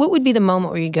 what would be the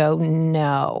moment where you go,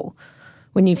 no?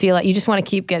 When you feel like you just want to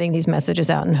keep getting these messages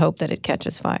out and hope that it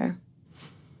catches fire?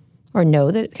 Or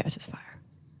know that it catches fire?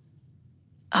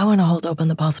 I want to hold open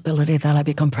the possibility that I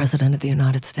become president of the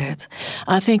United States.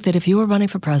 I think that if you are running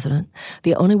for president,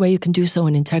 the only way you can do so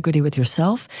in integrity with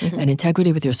yourself and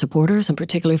integrity with your supporters, and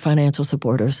particularly financial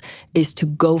supporters, is to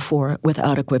go for it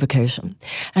without equivocation.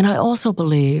 And I also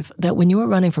believe that when you are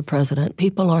running for president,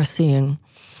 people are seeing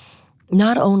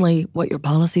not only what your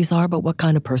policies are, but what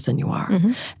kind of person you are.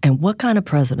 And what kind of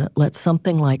president lets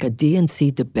something like a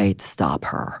DNC debate stop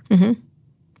her.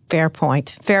 Fair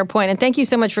point. And thank you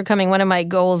so much for coming. One of my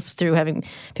goals through having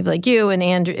people like you and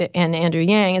Andrew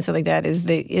Yang and stuff like that is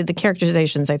the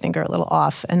characterizations, I think, are a little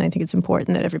off. And I think it's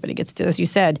important that everybody gets to, as you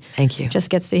said, thank you, just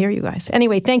gets to hear you guys.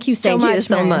 Anyway, thank you so much. Thank you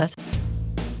so much.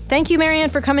 Thank you, Marianne,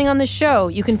 for coming on the show.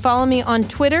 You can follow me on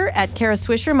Twitter at Kara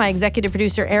Swisher. My executive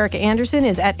producer, Erica Anderson,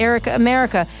 is at Erica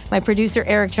America. My producer,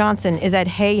 Eric Johnson, is at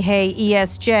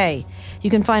HeyHeyESJ. You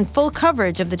can find full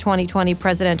coverage of the 2020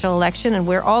 presidential election and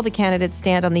where all the candidates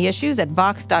stand on the issues at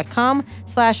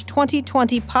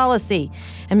vox.com/2020policy.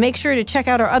 And make sure to check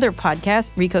out our other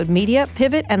podcasts, Recode Media,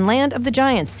 Pivot, and Land of the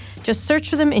Giants. Just search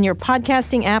for them in your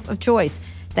podcasting app of choice.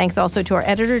 Thanks also to our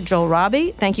editor, Joel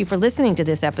Robbie. Thank you for listening to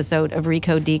this episode of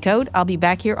Recode Decode. I'll be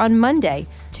back here on Monday.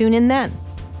 Tune in then.